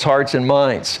people's hearts and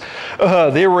minds.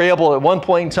 They were able at one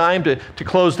point in time to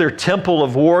close their temple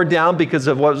of war down because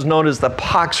of what was known as the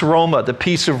Pax Roma, the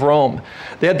peace of Rome.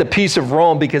 They had the peace of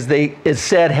Rome because they, it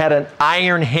said, had an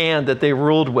iron hand that they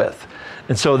ruled with.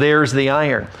 And so there's the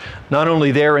iron. Not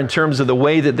only there in terms of the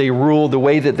way that they ruled, the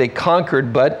way that they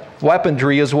conquered, but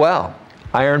weaponry as well.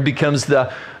 Iron becomes the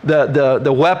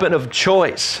weapon of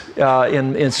choice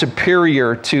and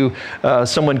superior to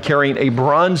someone carrying a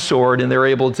bronze sword, and they're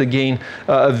able to gain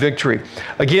a victory.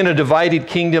 Again, a divided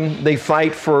kingdom. They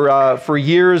fight for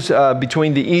years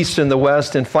between the east and the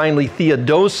west, and finally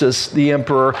Theodosius, the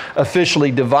emperor,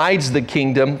 officially divides the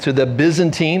kingdom to the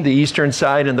Byzantine, the eastern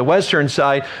side, and the western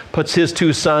side, puts his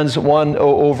two sons, one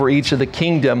over each of the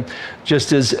kingdom,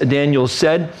 just as Daniel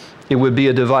said. It would be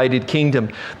a divided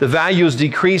kingdom. The value is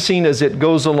decreasing as it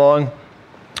goes along.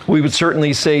 We would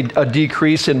certainly say a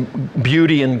decrease in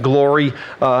beauty and glory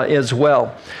as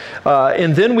well.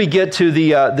 And then we get to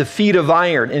the feet of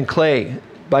iron and clay.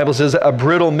 The Bible says a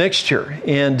brittle mixture,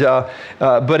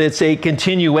 but it's a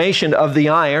continuation of the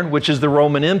iron, which is the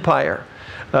Roman Empire.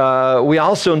 We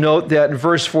also note that in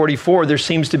verse 44, there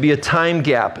seems to be a time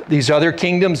gap. These other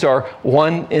kingdoms are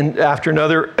one after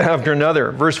another after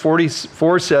another. Verse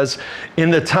 44 says, in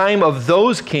the time of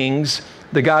those kings,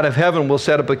 the God of heaven will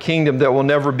set up a kingdom that will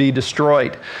never be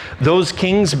destroyed. Those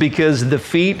kings, because the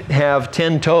feet have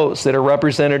 10 toes that are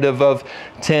representative of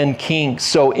 10 kings.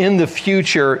 So in the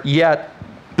future, yet,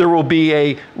 there will be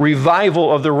a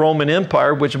revival of the Roman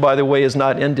Empire, which, by the way, is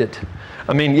not ended.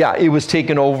 I mean, yeah, it was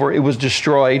taken over, it was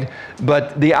destroyed,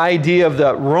 but the idea of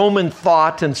the Roman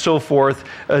thought and so forth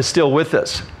is still with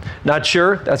us. Not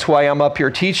sure? That's why I'm up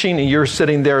here teaching and you're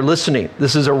sitting there listening.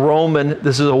 This is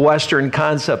a Western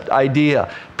concept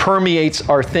idea. Permeates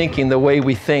our thinking, the way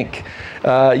we think.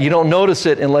 You don't notice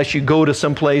it unless you go to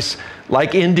some place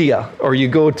like India, or you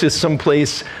go to some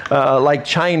place like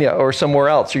China or somewhere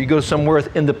else, or you go somewhere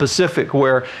in the Pacific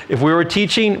where if we were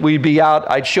teaching, we'd be out,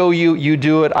 I'd show you, you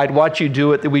do it, I'd watch you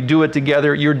do it, we do it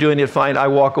together, you're doing it fine, I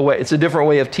walk away. It's a different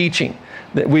way of teaching.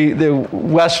 The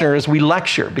Westerners, we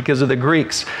lecture because of the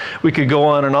Greeks. We could go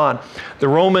on and on. The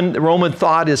Roman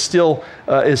thought is still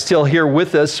here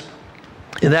with us.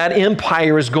 And that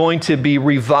empire is going to be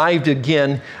revived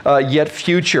again, yet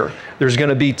future. There's going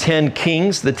to be 10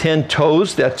 kings, the 10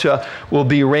 toes that will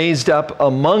be raised up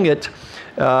among it.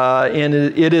 And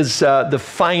it is the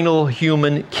final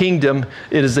human kingdom.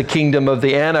 It is the kingdom of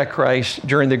the Antichrist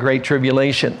during the Great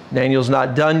Tribulation. Daniel's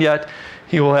not done yet.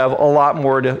 He will have a lot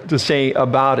more to say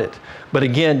about it. But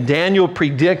again, Daniel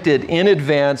predicted in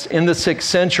advance in the 6th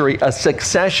century a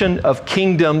succession of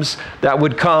kingdoms that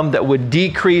would come that would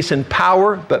decrease in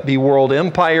power but be world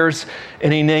empires.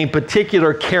 And he named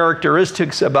particular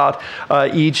characteristics about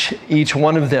each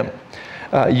one of them.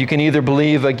 You can either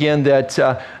believe, again,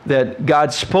 that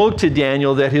God spoke to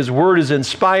Daniel, that his word is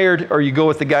inspired, or you go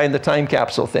with the guy in the time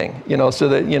capsule thing, so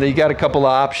that, you got a couple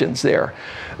of options there.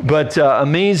 But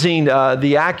amazing,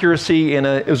 the accuracy, and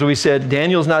as we said,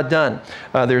 Daniel's not done.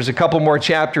 There's a couple more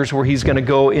chapters where he's going to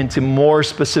go into more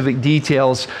specific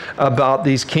details about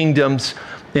these kingdoms.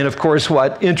 And of course,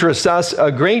 what interests us a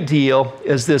great deal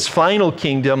is this final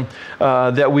kingdom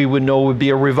that we would know would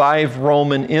be a revived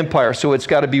Roman Empire. So it's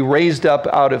got to be raised up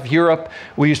out of Europe.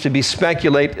 We used to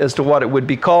speculate as to what it would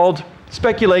be called.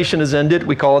 Speculation has ended.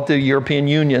 We call it the European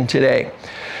Union today.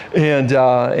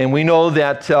 And we know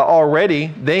that already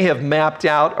they have mapped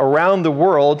out around the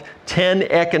world 10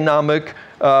 economic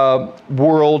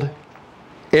world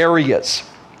areas,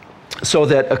 so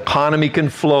that economy can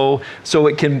flow, so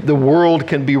the world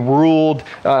can be ruled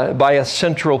by a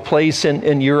central place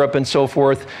in Europe and so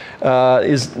forth.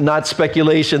 Is not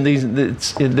speculation.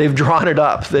 They've drawn it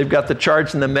up. They've got the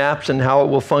charts and the maps and how it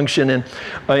will function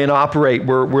and operate.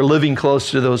 We're living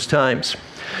close to those times.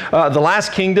 The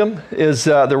last kingdom is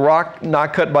the rock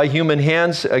not cut by human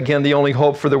hands. Again, the only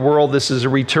hope for the world. This is a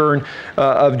return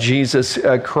of Jesus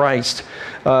Christ.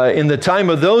 In the time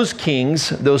of those kings,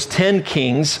 those 10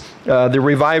 kings, the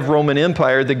revived Roman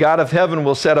Empire, the God of heaven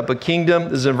will set up a kingdom,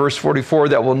 this is in verse 44,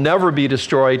 that will never be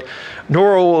destroyed,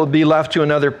 nor will it be left to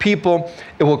another people.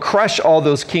 It will crush all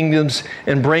those kingdoms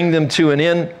and bring them to an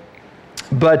end.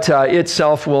 but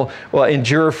itself will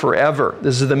endure forever.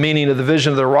 This is the meaning of the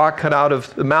vision of the rock cut out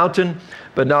of the mountain,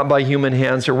 but not by human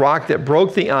hands. A rock that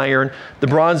broke the iron, the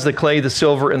bronze, the clay, the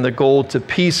silver, and the gold to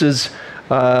pieces.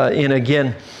 And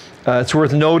again, it's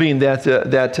worth noting that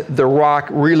the rock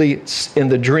really, in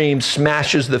the dream,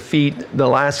 smashes the feet, the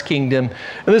last kingdom.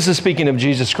 And this is speaking of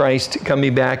Jesus Christ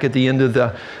coming back at the end of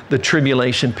the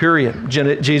tribulation period.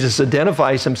 Jesus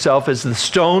identifies himself as the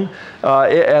stone,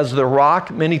 as the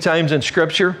rock, many times in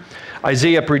Scripture.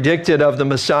 Isaiah predicted of the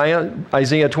Messiah,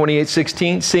 Isaiah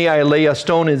 28:16, "See, I lay a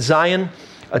stone in Zion,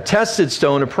 a tested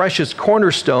stone, a precious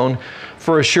cornerstone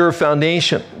for a sure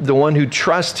foundation. The one who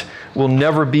trusts will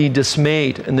never be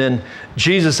dismayed." And then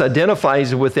Jesus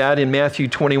identifies with that in Matthew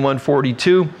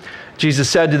 21:42. Jesus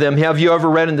said to them, "Have you ever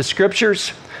read in the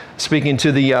Scriptures?" Speaking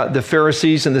to the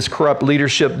Pharisees and this corrupt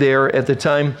leadership there at the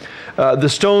time. "The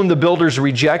stone the builders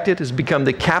rejected has become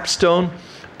the capstone.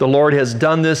 The Lord has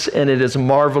done this, and it is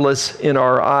marvelous in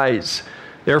our eyes.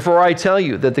 Therefore I tell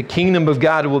you that the kingdom of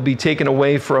God will be taken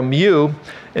away from you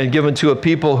and given to a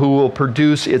people who will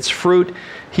produce its fruit.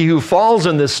 He who falls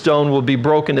on this stone will be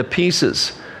broken to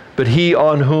pieces, but he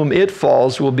on whom it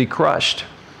falls will be crushed."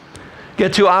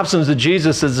 Get two options of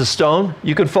Jesus as a stone.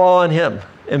 You can fall on him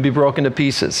and be broken to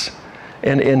pieces,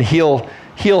 and he'll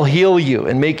heal you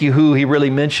and make you who he really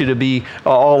meant you to be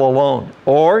all alone.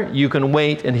 Or you can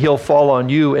wait and he'll fall on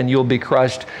you and you'll be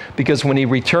crushed, because when he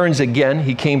returns again,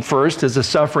 he came first as a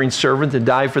suffering servant to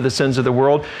die for the sins of the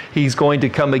world. He's going to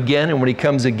come again, and when he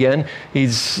comes again,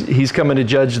 he's coming to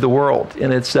judge the world,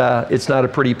 and it's not a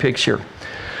pretty picture.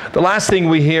 The last thing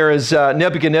we hear is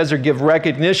Nebuchadnezzar give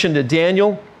recognition to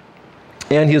Daniel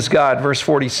and his God, verse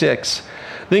 46.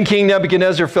 "Then King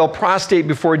Nebuchadnezzar fell prostrate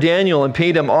before Daniel and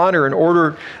paid him honor, and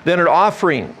ordered that an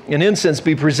offering and incense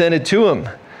be presented to him.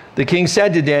 The king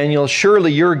said to Daniel,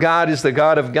 'Surely your God is the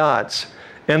God of gods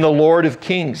and the Lord of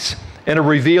kings and a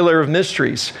revealer of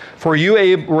mysteries, for you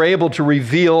were able to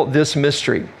reveal this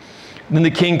mystery.' Then the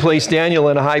king placed Daniel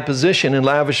in a high position and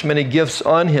lavished many gifts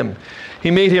on him. He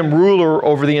made him ruler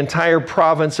over the entire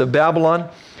province of Babylon,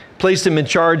 placed him in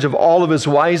charge of all of his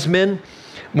wise men.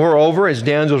 Moreover, as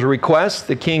Daniel's request,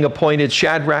 the king appointed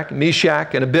Shadrach,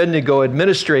 Meshach, and Abednego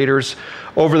administrators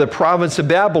over the province of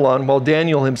Babylon, while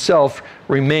Daniel himself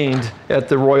remained at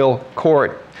the royal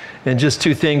court." And just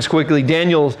two things quickly.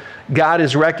 Daniel's God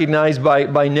is recognized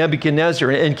by Nebuchadnezzar,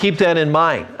 and keep that in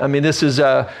mind. I mean, this is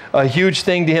a huge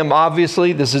thing to him,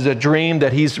 obviously. This is a dream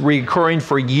that he's recurring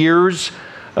for years.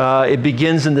 It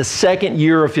begins in the second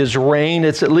year of his reign.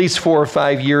 It's at least 4 or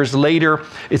 5 years later.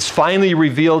 It's finally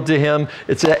revealed to him.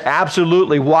 It's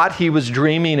absolutely what he was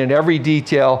dreaming in every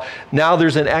detail. Now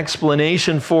there's an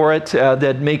explanation for it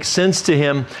that makes sense to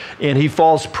him, and he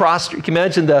falls prostrate. Can you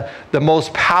imagine the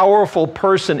most powerful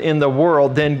person in the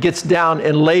world then gets down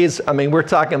and lays, I mean, we're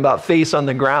talking about face on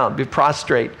the ground, be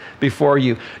prostrate before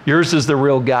you. Yours is the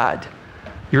real God.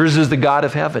 Yours is the God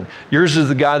of heaven. Yours is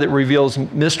the God that reveals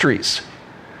mysteries.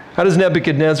 How does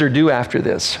Nebuchadnezzar do after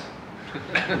this?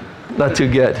 Not too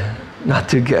good. Not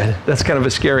too good. That's kind of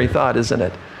a scary thought, isn't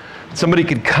it? Somebody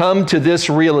could come to this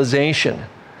realization.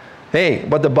 Hey,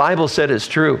 what the Bible said is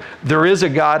true. There is a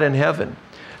God in heaven.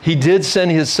 He did send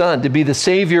his son to be the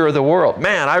Savior of the world.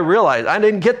 Man, I realized I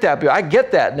didn't get that, but I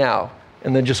get that now.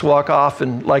 And then just walk off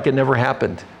and like it never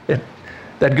happened.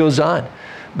 That goes on.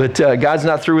 But God's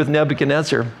not through with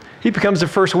Nebuchadnezzar. He becomes the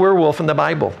first werewolf in the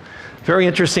Bible. Very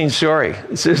interesting story.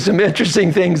 There's some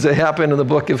interesting things that happen in the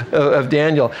book of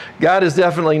Daniel. God is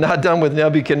definitely not done with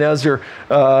Nebuchadnezzar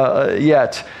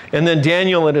yet. And then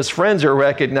Daniel and his friends are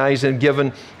recognized and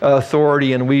given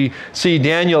authority. And we see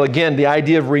Daniel, again, the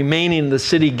idea of remaining in the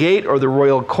city gate or the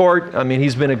royal court. I mean,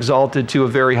 he's been exalted to a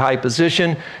very high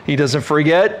position. He doesn't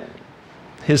forget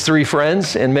his 3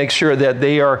 friends and makes sure that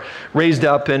they are raised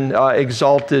up and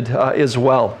exalted as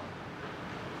well.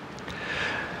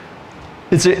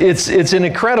 It's an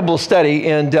incredible study,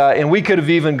 and we could have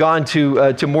even gone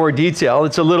to more detail.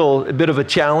 It's a bit of a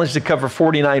challenge to cover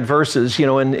 49 verses, you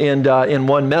know, in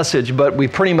one message, but we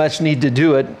pretty much need to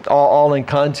do it all in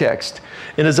context.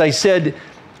 And as I said,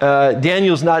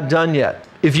 Daniel's not done yet.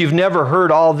 If you've never heard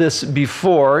all this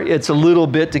before, it's a little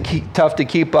bit tough to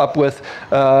keep up with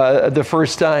the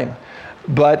first time.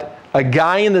 But a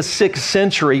guy in the 6th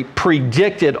century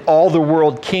predicted all the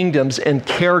world kingdoms and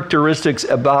characteristics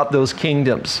about those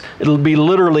kingdoms. It'll be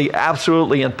literally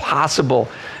absolutely impossible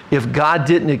if God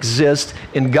didn't exist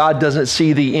and God doesn't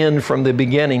see the end from the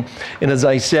beginning. And as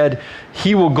I said,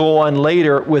 he will go on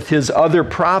later with his other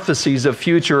prophecies of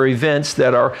future events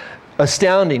that are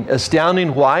astounding.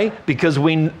 Astounding, why? Because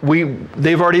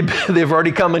they've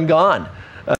already come and gone.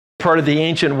 part of the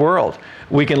ancient world.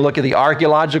 We can look at the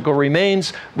archaeological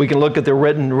remains. We can look at the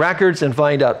written records and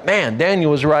find out, man,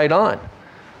 Daniel was right on.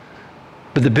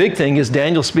 But the big thing is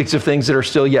Daniel speaks of things that are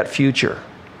still yet future.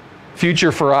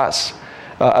 Future for us.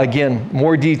 Again,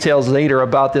 more details later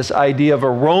about this idea of a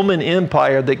Roman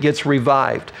Empire that gets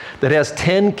revived, that has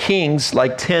 10 kings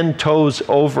like 10 toes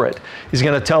over it. He's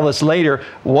going to tell us later,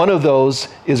 one of those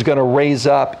is going to raise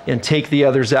up and take the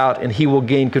others out, and he will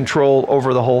gain control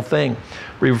over the whole thing.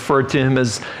 We refer to him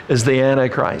as the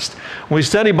Antichrist. When we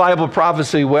study Bible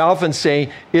prophecy, we often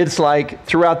say it's like,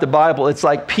 throughout the Bible, it's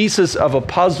like pieces of a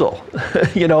puzzle.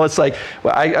 You know, it's like,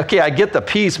 well, I get the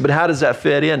piece, but how does that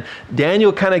fit in?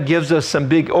 Daniel kind of gives us some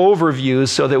big overviews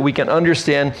so that we can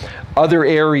understand other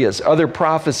areas, other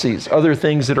prophecies, other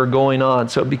things that are going on.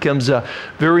 So it becomes a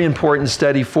very important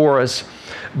study for us.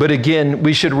 But again,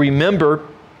 we should remember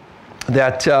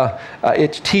that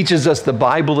it teaches us the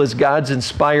Bible is God's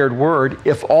inspired word.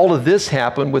 If all of this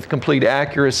happened with complete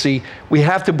accuracy, we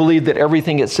have to believe that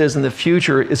everything it says in the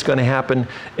future is going to happen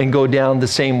and go down the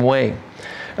same way.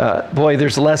 Boy,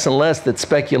 there's less and less that's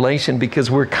speculation because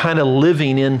we're kind of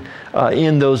living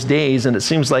in those days, and it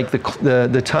seems like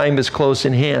the time is close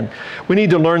in hand. We need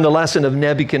to learn the lesson of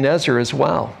Nebuchadnezzar as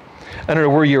well. I don't know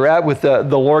where you're at with the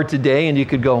Lord today, and you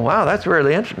could go, wow, that's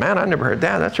really interesting. Man, I never heard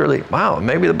that. That's really, wow,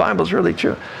 maybe the Bible's really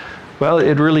true. Well,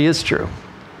 it really is true.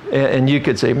 And you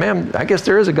could say, man, I guess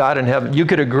there is a God in heaven. You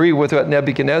could agree with what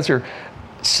Nebuchadnezzar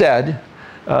said,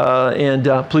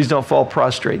 and please don't fall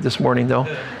prostrate this morning, though.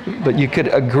 But you could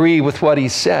agree with what he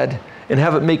said and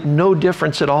have it make no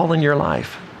difference at all in your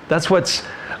life. That's what's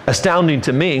astounding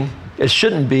to me. It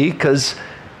shouldn't be, because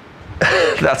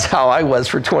that's how I was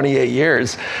for 28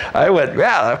 years. I went,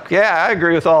 yeah, I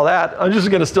agree with all that. I'm just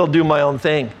going to still do my own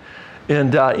thing.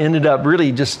 And ended up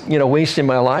really just, wasting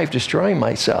my life, destroying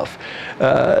myself.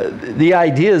 The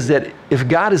idea is that if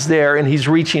God is there and he's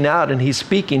reaching out and he's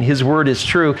speaking, his word is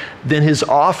true, then his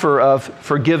offer of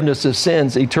forgiveness of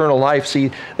sins, eternal life,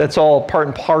 see, that's all part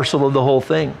and parcel of the whole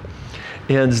thing.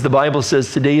 And as the Bible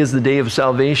says, today is the day of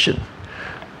salvation.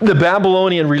 The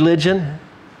Babylonian religion,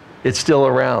 it's still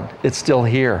around. It's still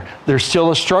here. There's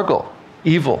still a struggle,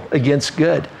 evil against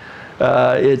good.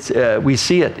 We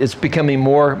see it. It's becoming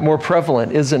more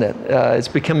prevalent, isn't it? It's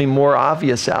becoming more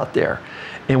obvious out there.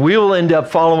 And we will end up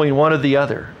following one or the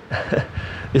other.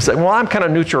 It's like, well, I'm kind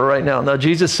of neutral right now. Now,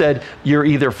 Jesus said, you're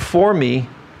either for me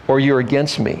or you're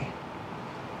against me.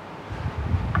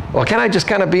 Well, can I just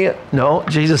kind of be it? No,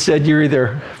 Jesus said, you're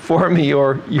either for me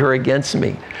or you're against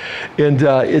me. And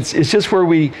it's just where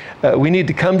we need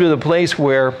to come to the place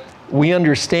where we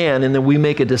understand and then we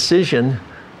make a decision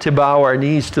to bow our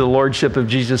knees to the Lordship of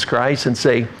Jesus Christ and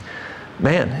say,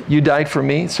 man, you died for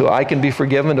me so I can be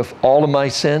forgiven of all of my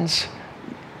sins?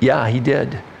 Yeah, he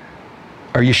did.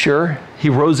 Are you sure? He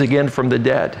rose again from the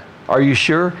dead. Are you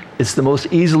sure? It's the most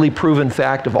easily proven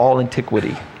fact of all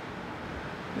antiquity.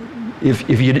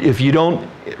 If you don't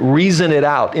reason it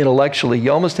out intellectually,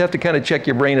 you almost have to kind of check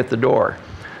your brain at the door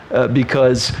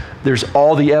because there's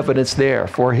all the evidence there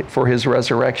for his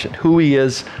resurrection. Who he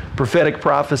is, prophetic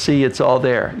prophecy, it's all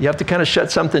there. You have to kind of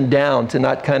shut something down to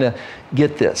not kind of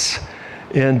get this.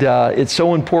 And it's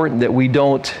so important that we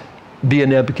don't be a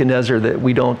Nebuchadnezzar, that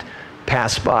we don't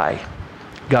pass by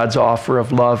God's offer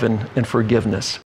of love and forgiveness.